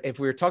Brentford, if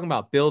we were talking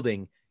about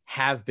building,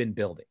 have been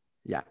building.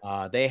 Yeah.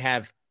 They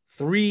have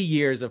 3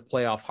 years of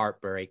playoff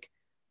heartbreak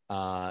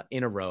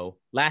in a row.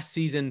 Last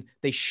season,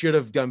 they should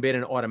have been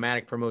an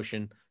automatic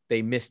promotion.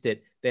 They missed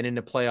it. Then in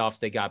the playoffs,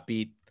 they got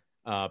beat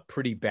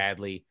pretty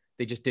badly.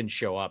 They just didn't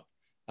show up.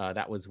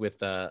 That was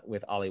with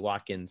Ollie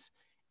Watkins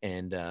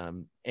and a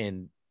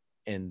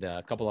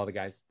couple other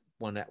guys,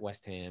 one at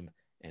West Ham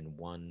and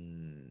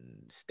one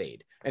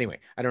stayed. Anyway,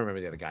 I don't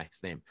remember the other guy's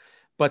name,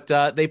 but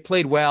they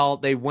played well.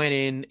 They went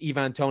in.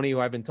 Ivan Toney, who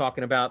I've been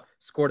talking about,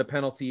 scored a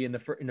penalty in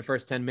the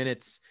first 10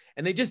 minutes,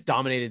 and they just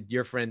dominated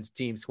your friend's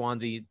team,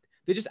 Swansea.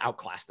 They just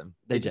outclassed them.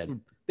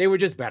 They were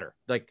just better,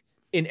 like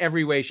in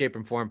every way, shape,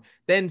 and form.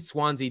 Then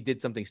Swansea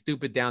did something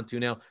stupid, down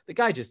 2-0. The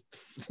guy just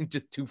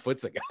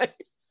 2-foots a guy.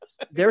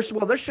 There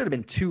should have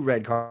been 2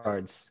 red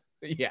cards.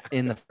 Yeah.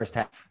 In the first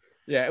half.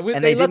 Yeah,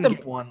 and they didn't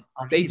get one.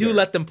 They do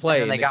let them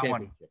play. And then they got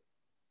one.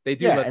 They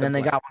do. And then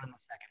they got one in the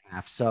second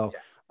half. So,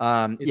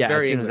 as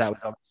soon as that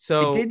was over.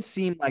 So it did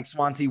seem like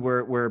Swansea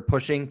were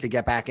pushing to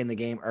get back in the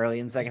game early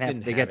in the second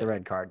half. They get the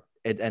red card,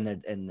 and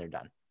they're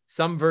done.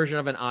 Some version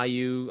of an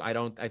IU. I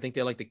think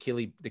they're like the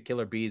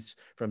killer bees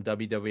from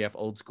WWF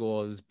old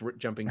school. It was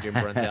jumping Jim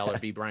Brunzell or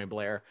B. Brian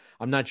Blair.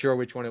 I'm not sure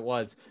which one it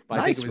was,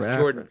 but I think it was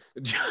reference.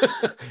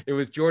 Jordan. It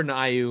was Jordan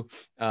IU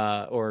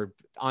or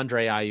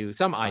Andre IU.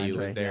 Some IU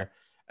was there.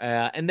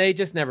 Yeah. And they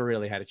just never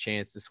really had a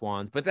chance, the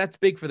Swans. But that's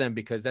big for them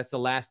because that's the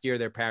last year of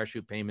their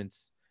parachute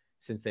payments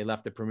since they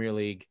left the Premier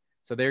League.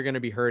 So they're going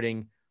to be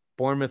hurting.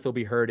 Bournemouth will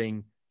be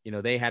hurting.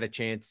 They had a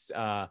chance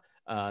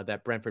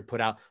that Brentford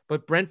put out.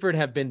 But Brentford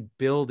have been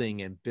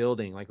building and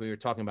building, like we were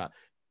talking about,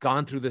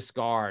 gone through the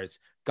scars,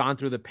 gone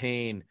through the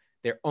pain.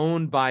 They're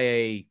owned by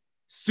a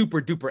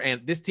super duper,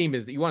 and this team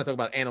is, you want to talk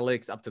about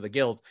analytics up to the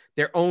gills.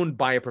 They're owned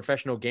by a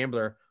professional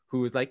gambler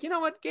who is like, you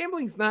know what,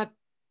 gambling's not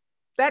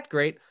that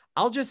great.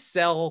 I'll just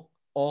sell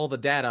all the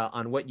data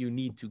on what you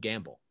need to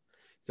gamble.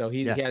 So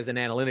he has an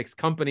analytics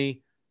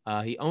company.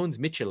 He owns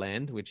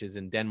Midtjylland, which is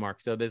in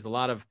Denmark. So there's a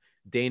lot of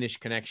Danish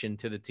connection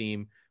to the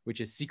team,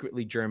 which is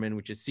secretly German,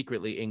 which is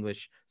secretly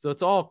English. So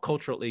it's all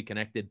culturally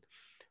connected.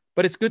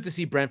 But it's good to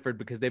see Brentford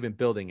because they've been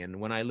building. And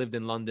when I lived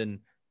in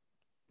London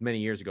many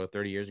years ago,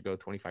 30 years ago,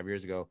 25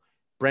 years ago,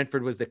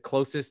 Brentford was the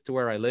closest to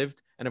where I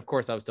lived. And of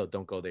course, I was told,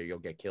 don't go there, you'll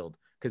get killed.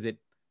 Because it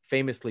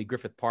famously,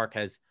 Griffith Park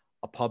has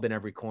a pub in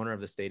every corner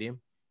of the stadium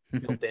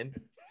built in.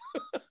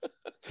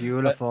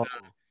 Beautiful.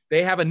 But,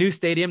 they have a new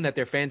stadium that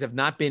their fans have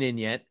not been in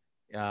yet,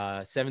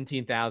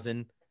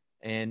 17,000.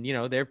 And,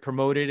 they're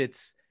promoted.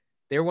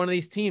 They're one of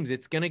these teams.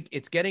 It's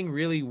getting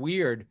really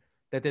weird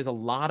that there's a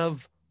lot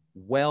of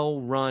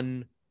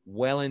well-run,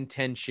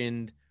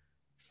 well-intentioned,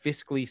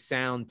 fiscally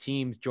sound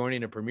teams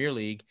joining a Premier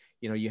League.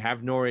 You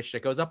have Norwich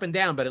that goes up and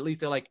down, but at least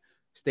they're like,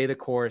 stay the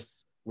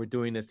course. We're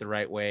doing this the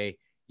right way.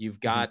 You've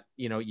got,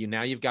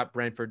 you've got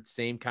Brentford,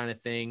 same kind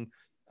of thing.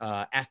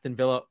 Aston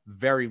Villa,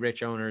 very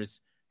rich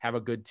owners, have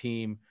a good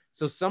team.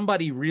 So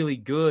somebody really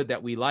good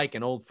that we like,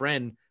 an old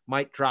friend,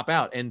 might drop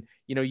out. And,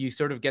 you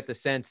sort of get the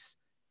sense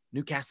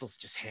Newcastle's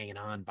just hanging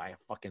on by a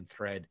fucking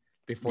thread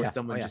before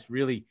someone just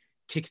really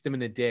kicks them in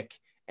the dick.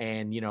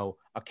 And,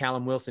 a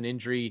Callum Wilson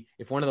injury,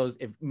 if one of those,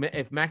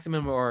 if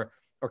Maximum or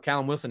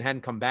Callum Wilson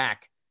hadn't come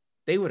back,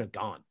 they would have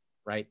gone,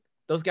 right?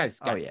 Those guys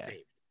got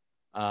saved.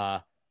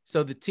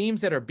 So the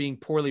teams that are being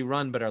poorly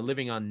run but are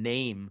living on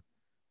name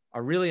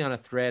are really on a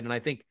thread. And I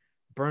think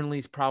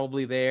Burnley's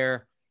probably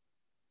there.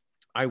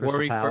 I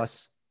worry for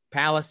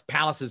Palace.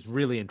 Palace is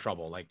really in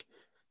trouble. Like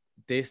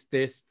this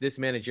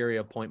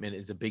managerial appointment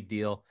is a big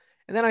deal.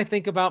 And then I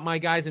think about my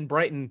guys in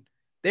Brighton.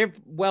 they're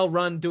well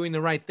run, doing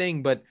the right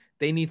thing, but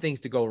they need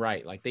things to go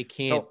right. Like they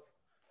can't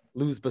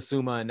lose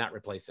Basuma and not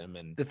replace him.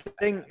 And the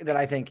thing that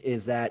I think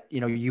is that,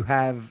 you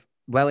have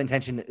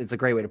well-intentioned, it's a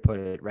great way to put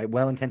it, right?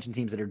 Well-intentioned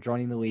teams that are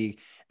joining the league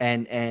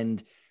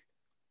and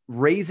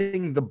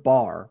raising the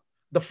bar,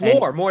 the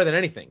floor more than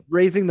anything,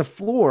 raising the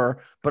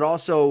floor, but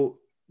also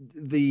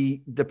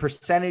the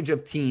percentage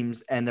of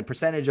teams and the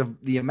percentage of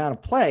the amount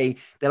of play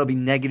that'll be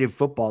negative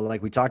football.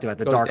 Like we talked about,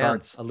 the dark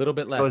arts a little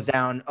bit less, goes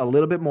down a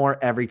little bit more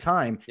every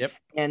time. Yep.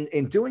 And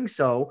in doing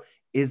so,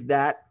 is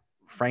that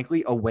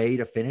frankly a way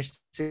to finish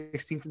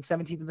 16th and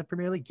 17th in the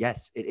Premier League?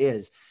 Yes, it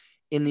is,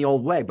 in the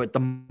old way. But the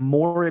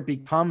more it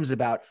becomes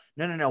about,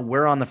 no,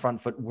 we're on the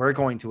front foot, we're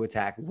going to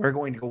attack, we're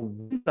going to go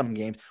win some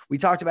games. We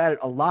talked about it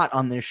a lot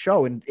on this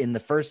show in the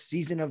first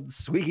season of the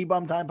Squeaky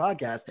Bum Time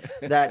podcast,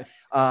 that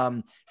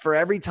for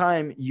every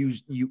time you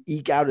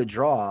eke out a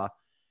draw,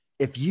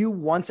 if you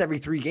once every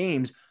 3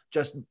 games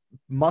just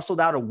muscled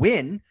out a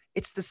win,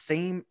 it's the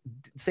same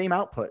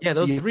output. Yeah,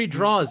 those 3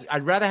 draws,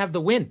 I'd rather have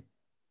the win.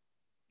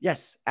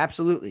 Yes,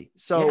 absolutely.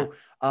 So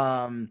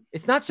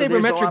it's not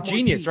sabermetric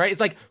genius, right? It's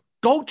like,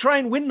 go try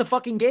and win the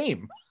fucking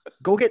game.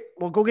 Go get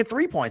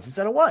 3 points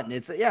instead of 1.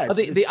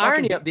 The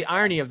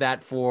irony of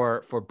that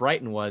for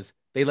Brighton was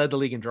they led the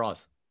league in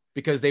draws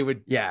because they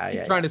would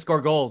trying to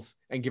score goals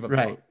and give up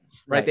draws.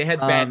 Right. They had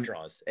bad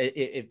draws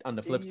on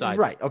the flip side.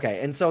 Right. Okay.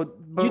 And so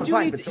you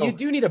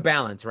do need a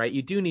balance, right?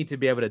 You do need to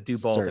be able to do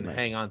both and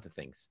hang on to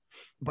things.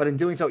 But in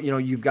doing so,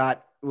 you've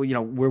got,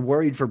 we're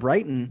worried for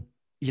Brighton.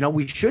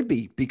 We should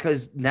be,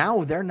 because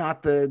now they're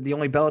not the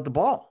only bell at the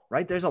ball,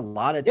 right? There's a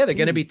lot of they're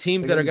going to be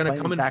teams that are going to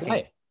come and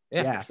play.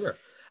 Yeah, for sure.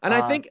 And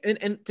I think,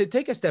 and to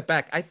take a step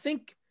back, I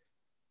think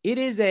it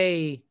is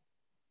a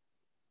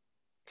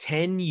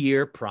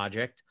 10-year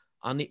project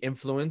on the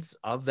influence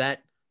of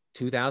that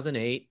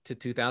 2008 to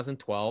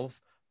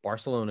 2012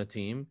 Barcelona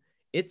team.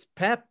 It's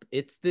Pep.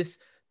 It's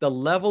the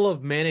level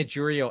of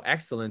managerial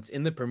excellence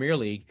in the Premier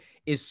League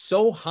is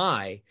so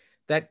high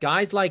that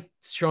guys like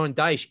Sean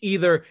Dyche,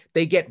 either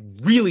they get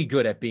really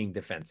good at being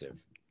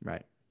defensive,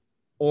 right,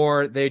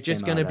 or they're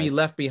just going to be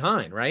left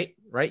behind, right?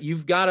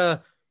 You've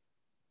got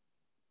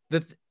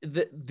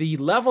the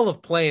level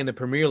of play in the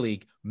Premier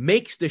League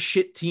makes the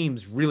shit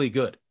teams really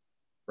good,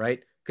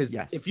 right? Because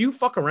if you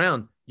fuck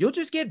around, you'll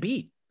just get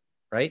beat,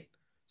 right?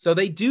 So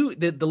they do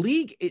the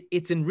league.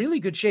 It's in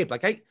really good shape.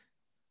 Like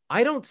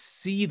I don't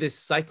see this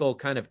cycle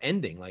kind of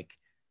ending. Like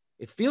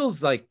it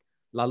feels like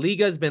La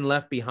Liga has been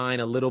left behind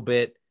a little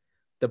bit.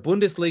 The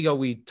Bundesliga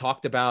we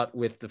talked about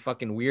with the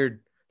fucking weird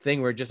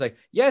thing where just like,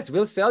 yes,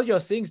 we'll sell your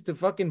things to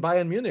fucking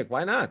Bayern Munich.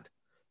 Why not?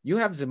 You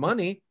have the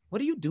money.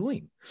 What are you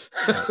doing?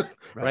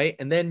 Right.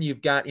 And then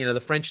you've got, the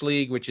French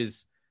league, which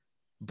is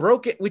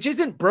broken, which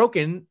isn't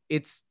broken.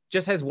 It's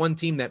just has one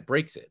team that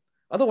breaks it.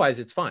 Otherwise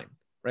it's fine.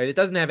 Right. It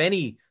doesn't have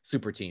any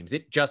super teams.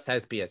 It just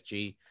has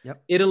PSG.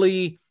 Yep.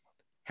 Italy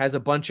has a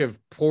bunch of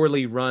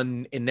poorly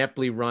run,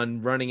 ineptly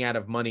run, running out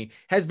of money,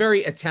 has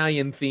very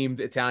Italian-themed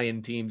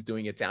Italian teams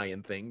doing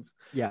Italian things.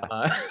 Yeah.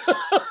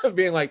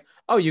 Being like,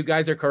 oh, you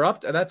guys are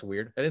corrupt? Oh, that's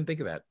weird. I didn't think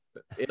of that.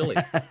 Italy.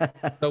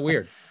 So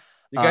weird.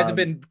 You guys have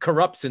been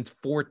corrupt since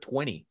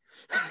 420.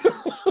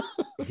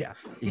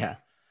 Yeah.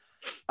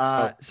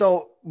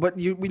 But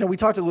we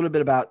talked a little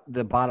bit about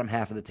the bottom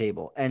half of the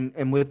table,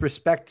 and with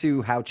respect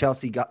to how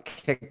Chelsea got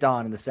kicked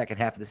on in the second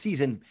half of the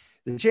season,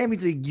 the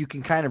Champions League, you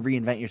can kind of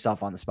reinvent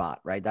yourself on the spot,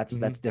 right? That's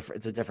different.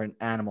 It's a different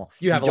animal.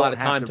 You have a lot of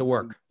time to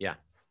work. Yeah.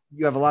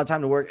 You have a lot of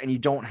time to work, and you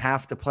don't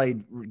have to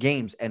play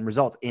games and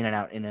results in and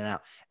out, in and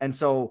out. And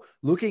so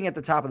looking at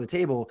the top of the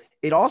table,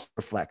 it also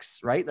reflects,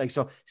 right? Like,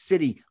 so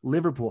City,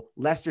 Liverpool,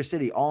 Leicester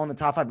City, all in the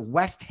top 5.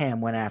 West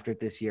Ham went after it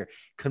this year.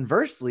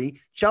 Conversely,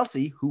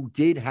 Chelsea, who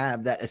did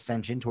have that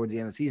ascension towards the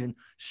end of the season,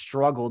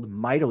 struggled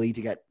mightily to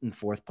get in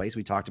 4th place.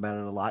 We talked about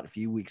it a lot a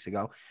few weeks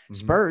ago.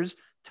 Spurs,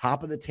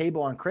 top of the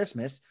table on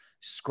Christmas,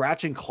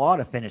 scratch and claw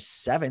to finish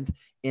 7th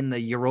in the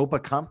Europa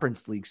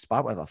Conference League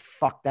spot, whatever the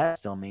fuck that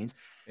still means.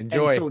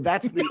 Enjoy. And so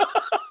that's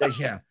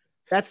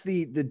that's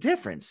the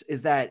difference,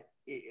 is that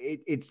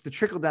it's the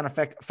trickle down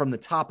effect from the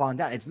top on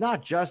down. It's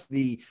not just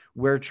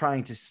we're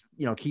trying to,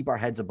 keep our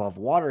heads above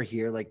water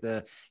here, like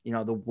the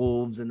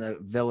Wolves and the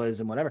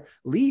Villas and whatever.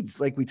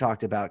 Leeds, like we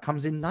talked about,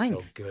 comes in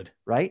 9th. So good.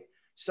 Right.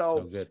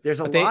 So good.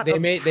 There's a but lot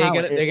of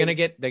talent.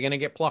 They're gonna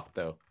get plucked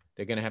though.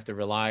 They're gonna have to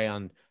rely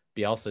on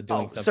Bielsa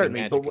doing something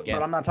certainly, magic but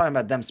again. I'm not talking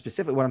about them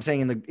specifically. What I'm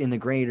saying in the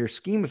greater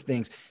scheme of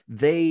things,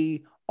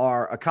 they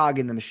are a cog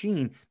in the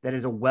machine that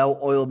is a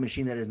well-oiled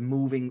machine that is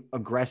moving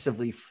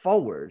aggressively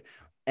forward,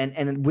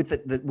 and with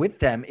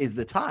them is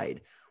the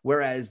tide.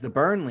 Whereas the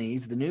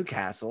Burnleys, the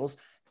Newcastles,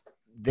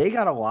 they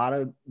have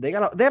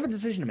a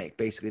decision to make.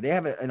 Basically, they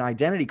have an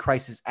identity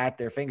crisis at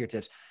their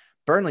fingertips.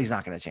 Burnley's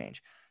not going to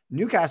change.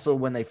 Newcastle,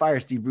 when they fire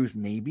Steve Bruce,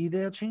 maybe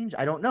they'll change.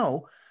 I don't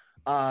know,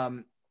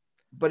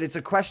 but it's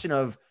a question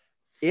of,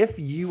 if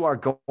you are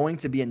going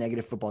to be a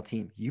negative football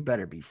team, you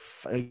better be,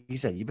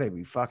 you better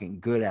be fucking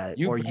good at it,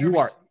 you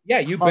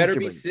better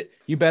be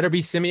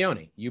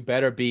Simeone. You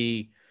better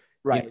be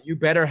Right. You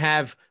better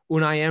have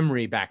Unai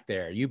Emery back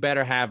there. You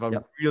better have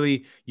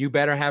you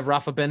better have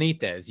Rafa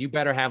Benitez. You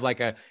better have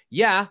like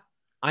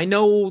I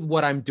know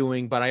what I'm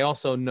doing, but I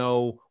also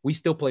know we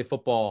still play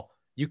football.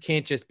 You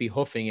can't just be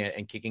hoofing it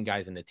and kicking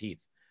guys in the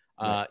teeth.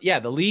 Right.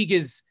 The league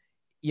is,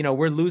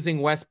 we're losing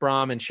West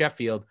Brom and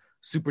Sheffield,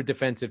 super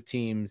defensive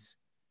teams,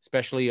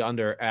 especially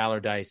under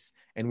Allardyce.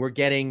 And we're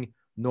getting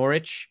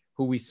Norwich,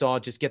 who we saw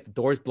just get the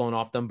doors blown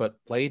off them,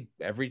 but played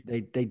every.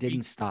 They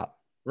didn't stop.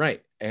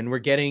 Right. And we're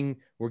getting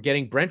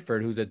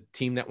Brentford, who's a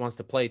team that wants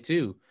to play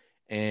too.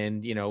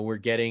 And, we're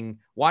getting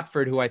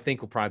Watford, who I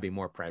think will probably be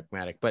more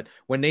pragmatic. But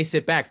when they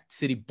sit back,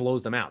 City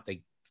blows them out.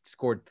 They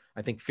scored,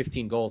 I think,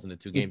 15 goals in the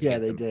 2 games. Yeah,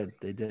 they did.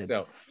 They did.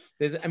 So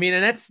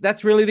and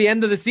that's really the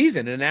end of the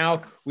season. And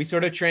now we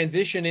sort of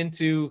transition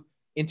into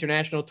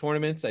international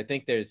tournaments. I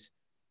think there's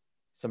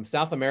some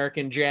South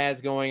American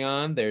jazz going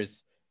on.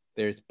 There's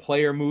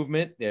player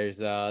movement. There's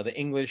the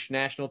English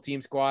national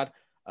team squad,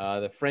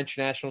 the French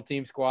national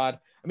team squad.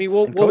 I mean,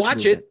 we'll watch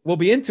movement. It. We'll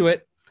be into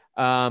it.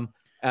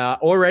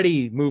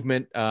 Already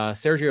movement.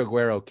 Sergio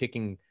Aguero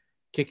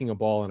kicking a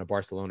ball in a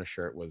Barcelona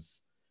shirt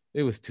was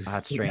too.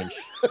 That's strange.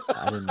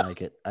 I didn't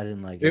like it.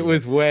 It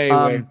was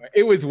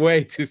it was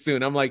way too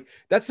soon. I'm like,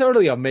 that's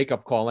totally a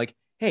makeup call. Like,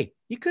 hey,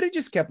 you could have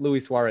just kept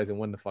Luis Suarez and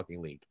won the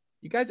fucking league.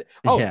 You guys.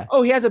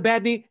 He has a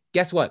bad knee.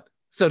 Guess what?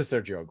 So does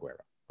Sergio Aguero.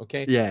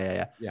 Okay.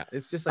 Yeah.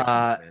 It's just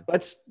like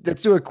let's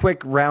do a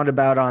quick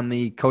roundabout on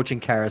the coaching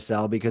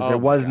carousel because there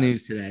was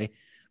news today.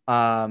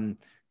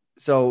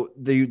 So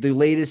the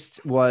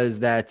latest was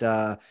that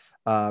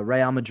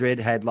Real Madrid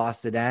had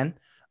lost Zidane,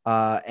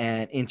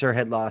 and Inter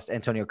had lost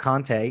Antonio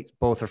Conte.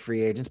 Both are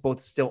free agents.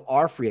 Both still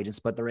are free agents,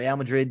 but the Real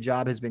Madrid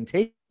job has been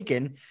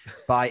taken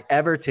by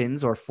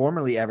Everton's, or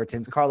formerly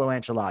Everton's, Carlo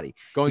Ancelotti.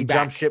 He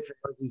jumped ship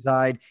from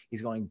Merseyside.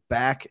 He's going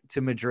back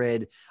to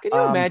Madrid. Can you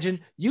imagine?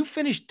 You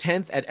finished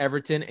 10th at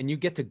Everton and you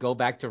get to go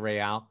back to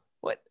Real.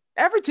 What?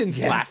 Everton's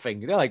laughing.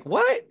 They're like,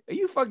 what? Are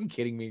you fucking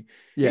kidding me?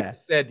 Yeah. He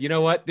said, you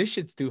know what? This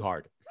shit's too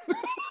hard.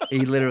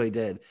 He literally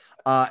did.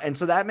 And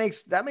so that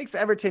makes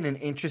Everton an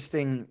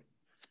interesting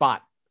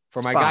spot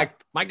for my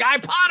guy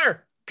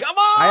Potter. Come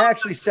on. I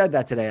actually said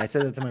that today. I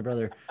said that to my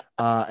brother.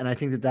 And I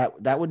think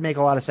that would make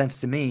a lot of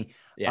sense to me.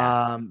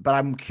 Yeah. But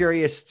I'm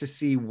curious to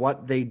see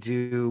what they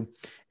do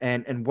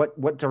and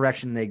what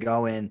direction they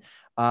go in.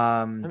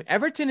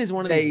 Everton is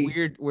one of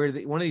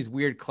these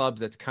weird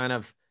clubs that's kind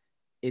of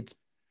it's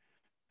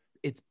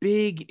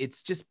big.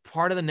 It's just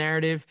part of the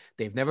narrative.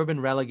 They've never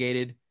been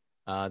relegated.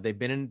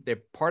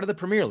 They're part of the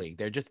Premier League.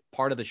 They're just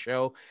part of the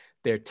show.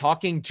 They're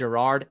talking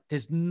Gerrard.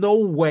 There's no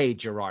way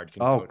Gerrard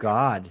can. Oh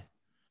God,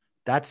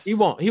 he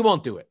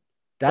won't do it.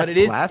 But it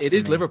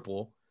is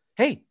Liverpool.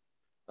 Hey,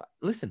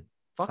 listen,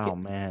 fuck it. Oh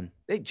man.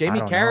 Hey,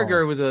 Jamie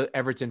Carragher was a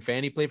Everton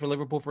fan. He played for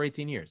Liverpool for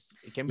 18 years.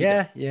 It can be.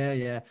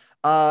 Yeah.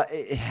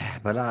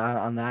 But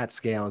on that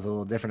scale is a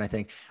little different, I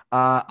think.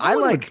 I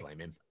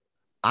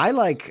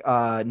like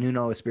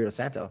Nuno Espirito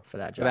Santo for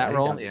that job. For that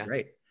role, yeah,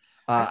 great.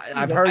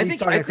 I've heard he's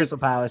talking to Crystal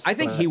Palace. I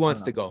think he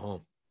wants to go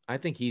home. I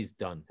think he's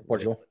done.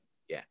 Portugal.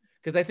 Yeah.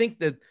 Because I think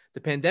the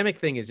pandemic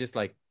thing is just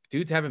like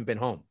dudes haven't been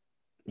home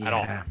at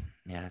all. Yeah,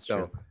 that's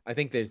true. I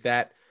think there's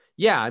that.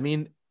 Yeah, I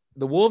mean,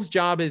 the Wolves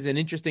job is an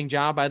interesting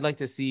job. I'd like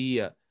to see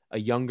a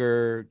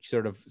younger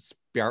sort of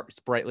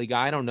sprightly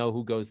guy. I don't know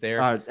who goes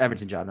there.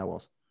 Everton job, not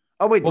Wolves.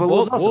 Oh, wait.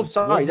 Wolves also.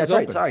 Sorry, that's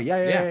right. Sorry.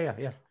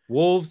 Yeah.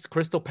 Wolves,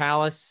 Crystal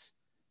Palace.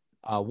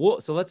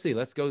 So let's see.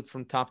 Let's go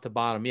from top to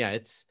bottom. Yeah,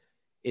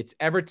 it's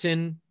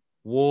Everton,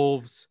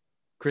 Wolves,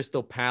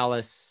 Crystal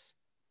Palace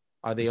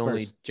are the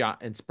only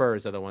and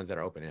Spurs are the ones that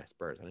are open. Yeah,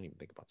 Spurs. I didn't even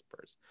think about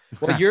Spurs.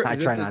 Well, I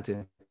try not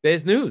to.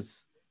 There's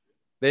news.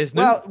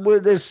 Well,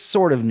 there's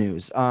sort of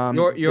news.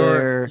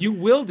 You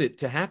willed it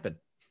to happen.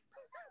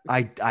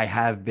 I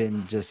have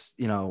been just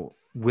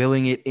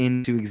willing it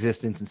into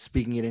existence and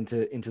speaking it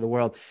into the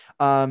world.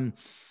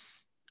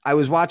 I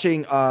was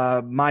watching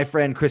my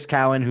friend Chris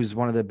Cowan, who's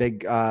one of the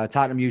big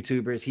Tottenham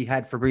YouTubers. He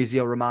had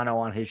Fabrizio Romano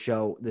on his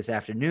show this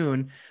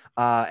afternoon,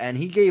 and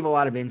he gave a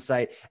lot of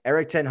insight.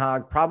 Eric Ten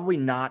Hag probably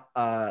not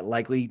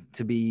likely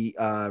to be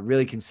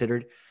really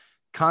considered.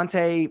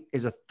 Conte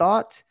is a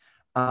thought,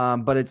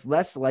 but it's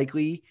less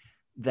likely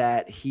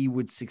that he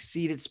would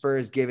succeed at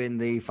Spurs given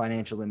the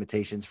financial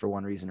limitations for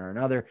one reason or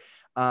another.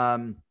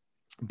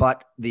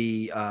 But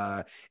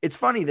it's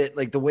funny that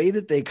like the way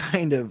that they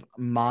kind of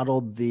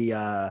modeled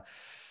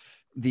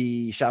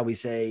the shall we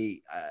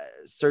say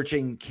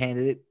searching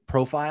candidate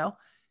profile,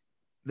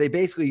 they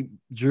basically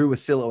drew a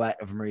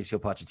silhouette of Mauricio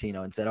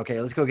Pochettino and said,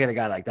 okay, let's go get a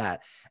guy like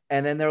that.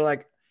 And then they're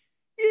like,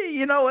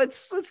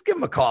 let's give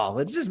him a call.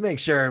 Let's just make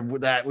sure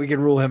that we can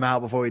rule him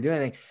out before we do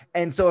anything.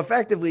 And so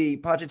effectively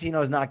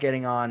Pochettino is not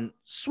getting on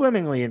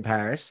swimmingly in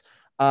Paris.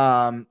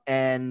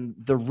 And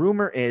the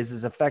rumor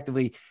is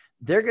effectively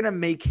they're going to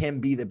make him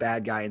be the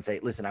bad guy and say,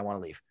 listen, I want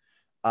to leave.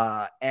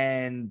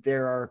 And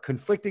there are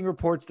conflicting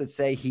reports that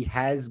say he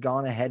has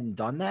gone ahead and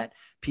done that.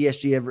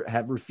 PSG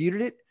have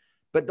refuted it.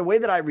 But the way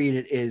that I read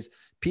it is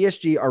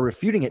PSG are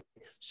refuting it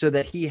so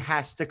that he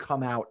has to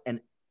come out and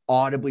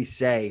audibly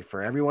say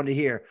for everyone to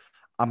hear,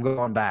 I'm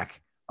going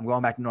back. I'm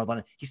going back to North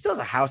London. He still has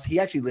a house. He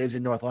actually lives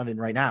in North London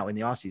right now in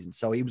the off season.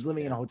 So he was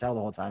living in a hotel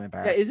the whole time in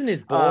Paris. Yeah, isn't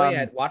his boy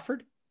at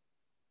Watford?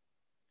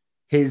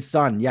 His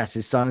son, yes,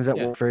 his son is at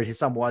Watford. His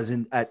son was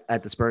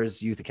at the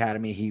Spurs Youth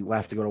Academy. He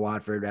left to go to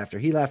Watford after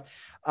he left.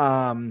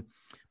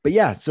 But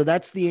yeah, so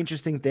that's the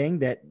interesting thing,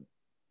 that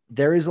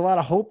there is a lot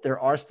of hope. There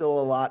are still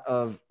a lot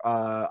of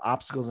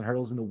obstacles and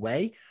hurdles in the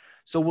way.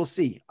 So we'll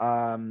see.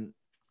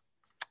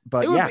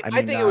 But yeah,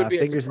 I think it would be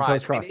fingers and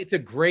toes crossed.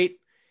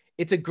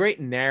 It's a great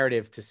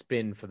narrative to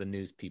spin for the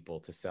news people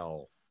to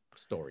sell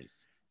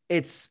stories.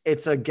 It's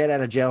a get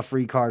out of jail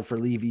free card for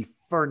Levy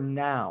for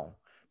now.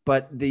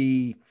 But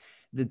the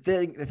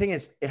thing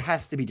is, it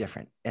has to be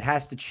different. It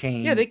has to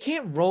change. Yeah, they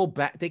can't roll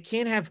back. They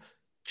can't have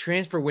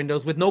transfer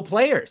windows with no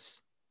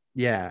players.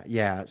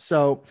 Yeah.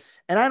 So,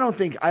 and I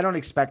don't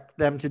expect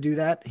them to do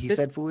that. He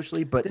said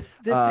foolishly, but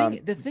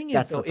the thing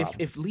is though,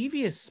 if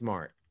Levy is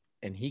smart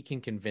and he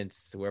can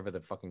convince whoever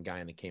the fucking guy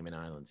in the Cayman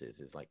Islands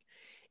is like,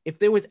 if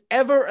there was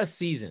ever a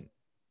season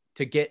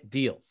to get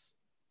deals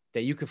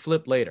that you could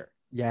flip later,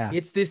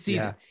 it's this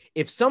season. Yeah.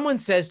 If someone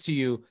says to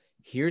you,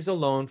 here's a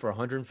loan for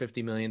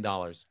 $150 million,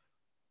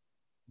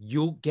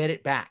 you'll get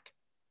it back.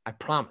 I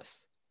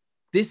promise.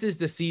 This is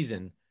the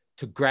season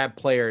to grab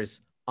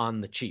players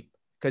on the cheap,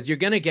 because you're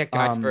going to get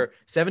guys for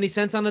 70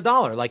 cents on the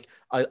dollar. Like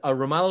a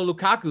Romelu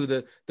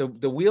Lukaku,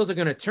 the wheels are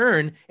going to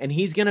turn and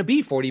he's going to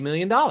be $40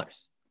 million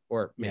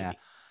or maybe. Yeah.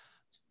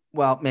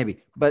 Well, maybe,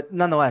 but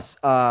nonetheless,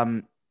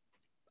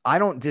 I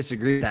don't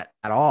disagree with that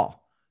at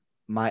all.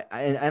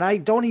 And I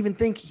don't even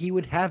think he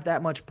would have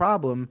that much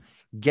problem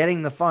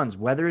getting the funds,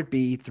 whether it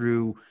be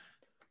through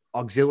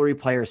auxiliary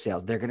player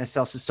sales. They're going to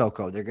sell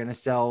Sissoko. They're going to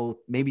sell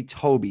maybe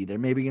Toby. They're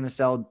maybe going to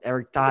sell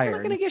Eric Dyer. They're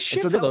not going to get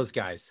shit for those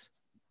guys.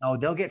 No,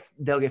 they'll get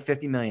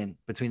 $50 million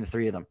between the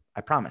three of them.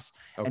 I promise.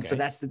 Okay. And so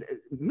that's Mr.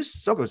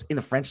 Sissoko's in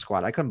the French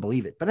squad. I couldn't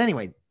believe it. But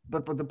anyway,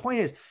 but the point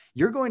is,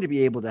 you're going to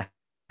be able to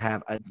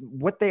have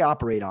what they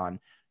operate on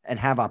and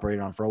have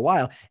operated on for a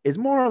while is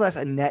more or less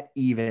a net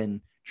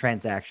even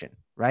transaction,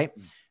 right?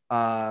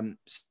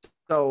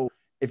 So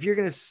if you're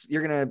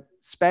gonna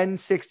spend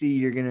 60,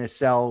 you're gonna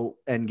sell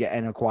and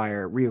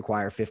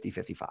reacquire 50,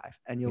 55,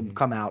 and you'll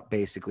come out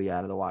basically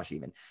out of the wash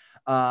even.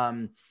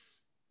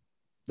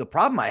 The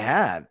problem I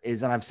have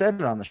is, and I've said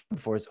it on the show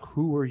before, is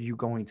who are you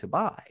going to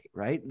buy,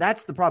 right?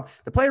 That's the problem.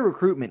 The player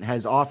recruitment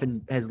has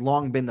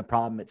long been the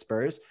problem at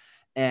Spurs,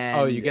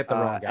 and you get the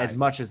wrong guys. As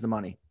much as the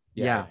money.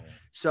 Yeah.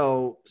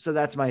 So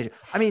that's I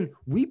mean,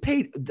 we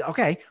paid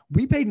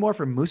more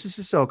for Moussa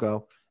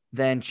Sissoko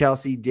than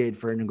Chelsea did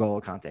for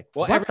N'Golo Kante.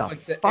 Well,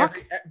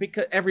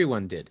 because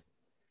everyone did,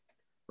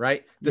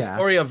 right? The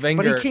story of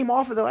Wenger, but he came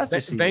off of the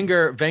Leicester season.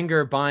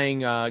 Wenger buying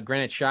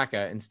Granit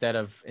Xhaka instead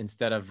of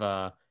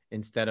N'Golo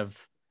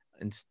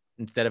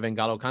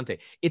Kante.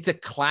 It's a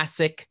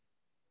classic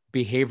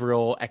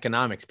behavioral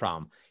economics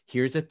problem.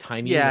 Here's a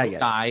tiny little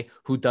guy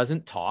who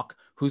doesn't talk,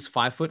 who's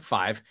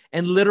 5'5"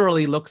 and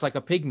literally looks like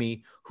a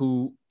pygmy,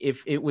 who,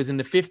 if it was in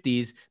the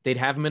 50s, they'd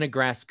have him in a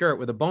grass skirt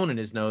with a bone in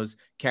his nose,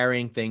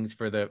 carrying things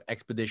for the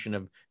expedition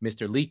of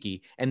Mr.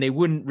 Leakey. And they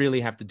wouldn't really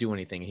have to do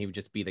anything. He would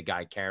just be the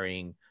guy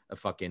carrying a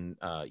fucking,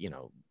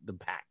 the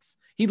packs.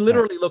 He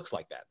literally looks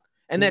like that.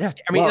 And that's,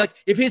 like,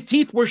 if his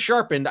teeth were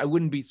sharpened, I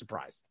wouldn't be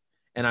surprised.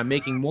 And I'm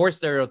making more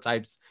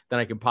stereotypes than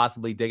I can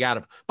possibly dig out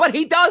of. But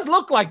he does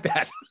look like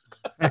that.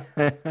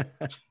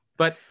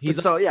 But he's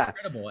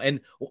incredible.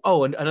 And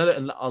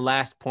a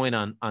last point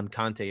on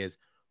Kante is,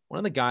 one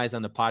of the guys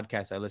on the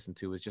podcast I listened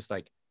to was just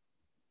like,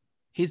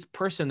 his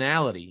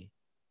personality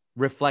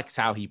reflects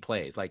how he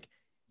plays. Like,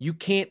 you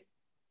can't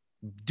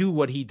do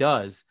what he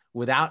does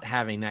without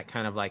having that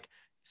kind of like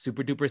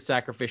super duper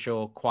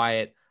sacrificial,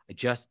 quiet, I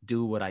just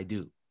do what I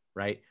do,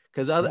 right?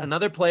 Because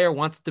another player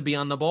wants to be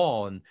on the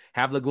ball and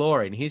have the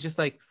glory. And he's just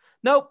like,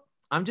 nope,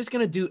 I'm just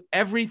going to do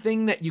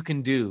everything that you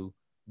can do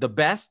the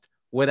best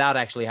without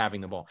actually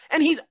having the ball.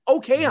 And he's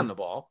okay on the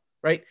ball,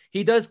 right?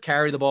 He does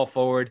carry the ball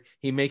forward.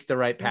 He makes the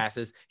right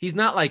passes. He's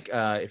not like,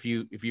 if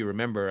you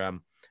remember,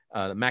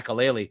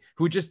 Makaleli,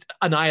 who would just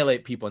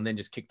annihilate people and then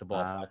just kick the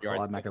ball 5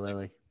 yards.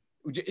 Makaleli.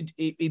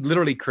 He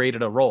literally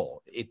created a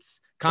role. It's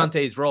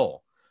Conte's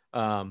role,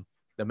 the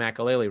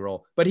Makaleli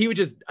role. But he would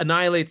just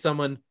annihilate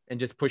someone and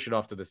just push it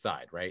off to the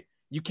side, right?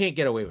 You can't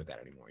get away with that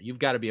anymore. You've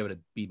got to be able to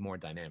be more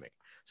dynamic.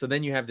 So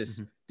then you have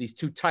these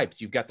two types.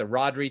 You've got the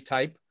Rodri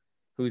type,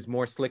 who's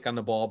more slick on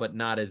the ball, but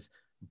not as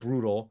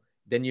brutal.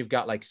 Then you've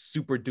got like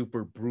super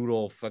duper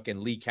brutal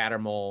fucking Lee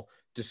Cattermole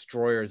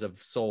destroyers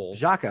of souls.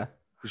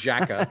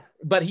 Xhaka,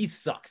 but he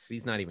sucks.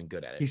 He's not even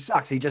good at it. He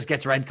sucks. He just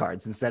gets red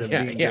cards instead of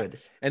being good.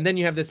 And then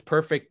you have this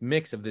perfect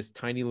mix of this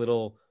tiny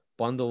little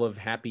bundle of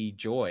happy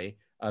joy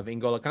of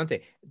N'Golo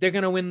Kante. They're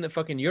going to win the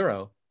fucking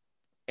Euro,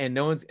 and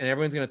everyone's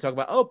going to talk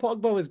about, oh,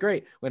 Pogba is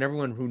great, when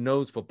everyone who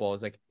knows football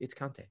is like, it's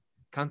Kante.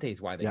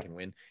 Kante's why they can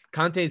win.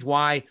 Kante's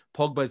why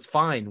Pogba's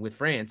fine with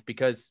France,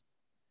 because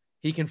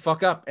he can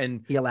fuck up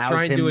and he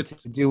allows him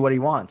to do what he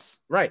wants.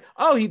 Right.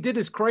 Oh, he did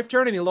his Cruyff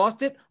turn and he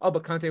lost it. Oh,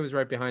 but Kante was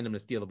right behind him to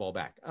steal the ball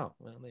back. Oh,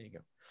 well, there you go.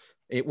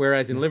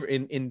 Whereas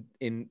in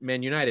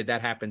Man United,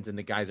 that happens and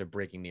the guys are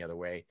breaking the other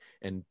way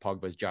and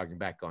Pogba's jogging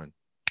back on.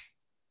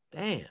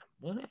 Damn,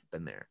 what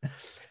happened there?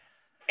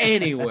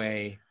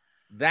 Anyway,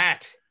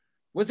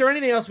 was there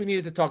anything else we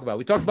needed to talk about?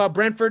 We talked about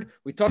Brentford.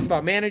 We talked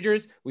about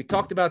managers. We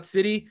talked about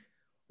City.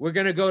 We're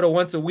going to go to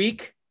once a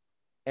week.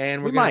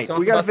 And we got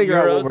to figure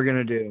out what we're going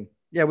to do.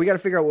 Yeah, we got to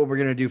figure out what we're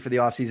going to do for the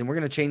offseason. We're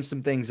going to change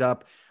some things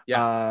up.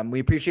 Yeah. We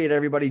appreciate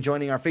everybody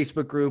joining our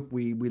Facebook group.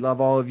 We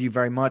love all of you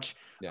very much.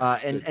 Yeah,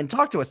 and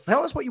talk to us.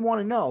 Tell us what you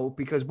want to know,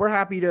 because we're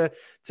happy to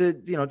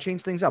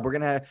change things up. We're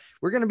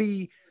going to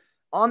be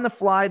on the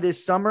fly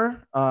this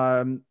summer,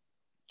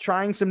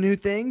 trying some new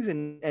things,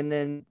 and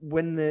then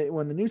when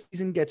the new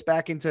season gets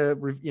back into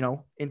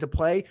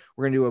play,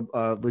 we're going to do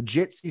a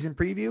legit season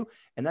preview,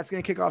 and that's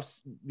going to kick off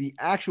the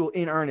actual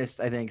in earnest,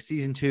 I think,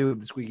 season 2 of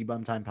the Squeaky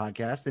Bum Time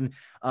podcast.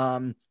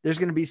 And there's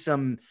going to be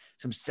some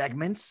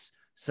segments,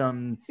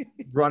 some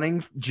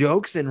running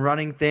jokes and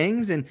running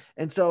things, and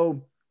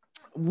so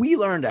we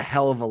learned a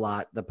hell of a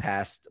lot the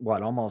past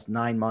almost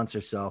 9 months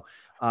or so.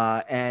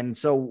 And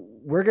so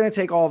we're going to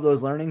take all of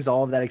those learnings,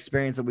 all of that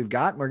experience that we've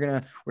got, and we're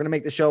going to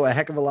make the show a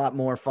heck of a lot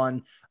more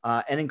fun,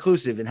 and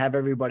inclusive, and have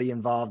everybody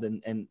involved.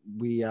 And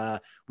we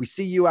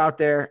see you out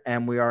there,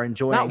 and we are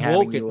enjoying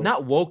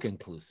not woke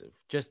inclusive,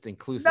 just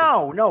inclusive.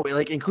 No,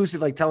 like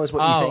inclusive, like tell us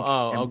what you think.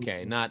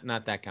 Okay.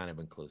 Not that kind of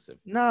inclusive.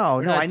 No,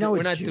 I know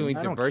we're not doing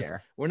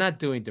diversity. We're not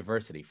doing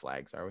diversity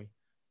flags, are we?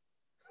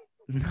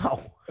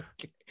 No,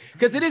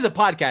 because it is a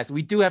podcast.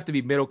 We do have to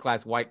be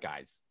middle-class white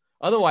guys.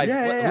 Otherwise,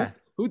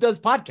 who does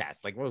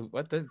podcasts? Like,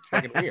 what the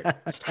fucking weird.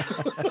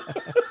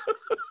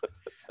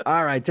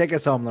 All right, take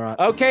us home, Laurent.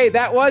 Okay,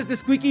 that was the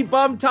Squeaky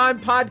Bum Time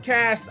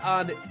podcast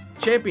on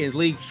Champions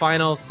League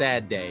final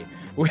sad day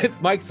with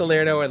Mike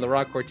Salerno and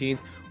Laurent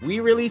Cortines. We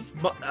release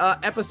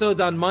episodes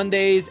on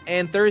Mondays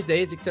and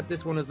Thursdays, except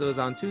this one is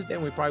on Tuesday,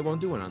 and we probably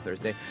won't do one on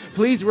Thursday.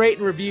 Please rate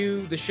and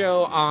review the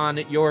show on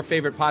your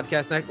favorite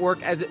podcast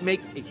network, as it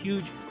makes a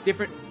huge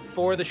difference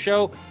for the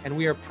show, and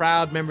we are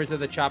proud members of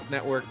the Chop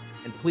Network.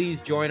 And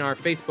please join our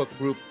Facebook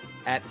group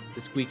at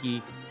the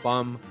Squeaky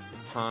Bum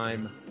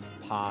Time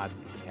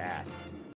Podcast.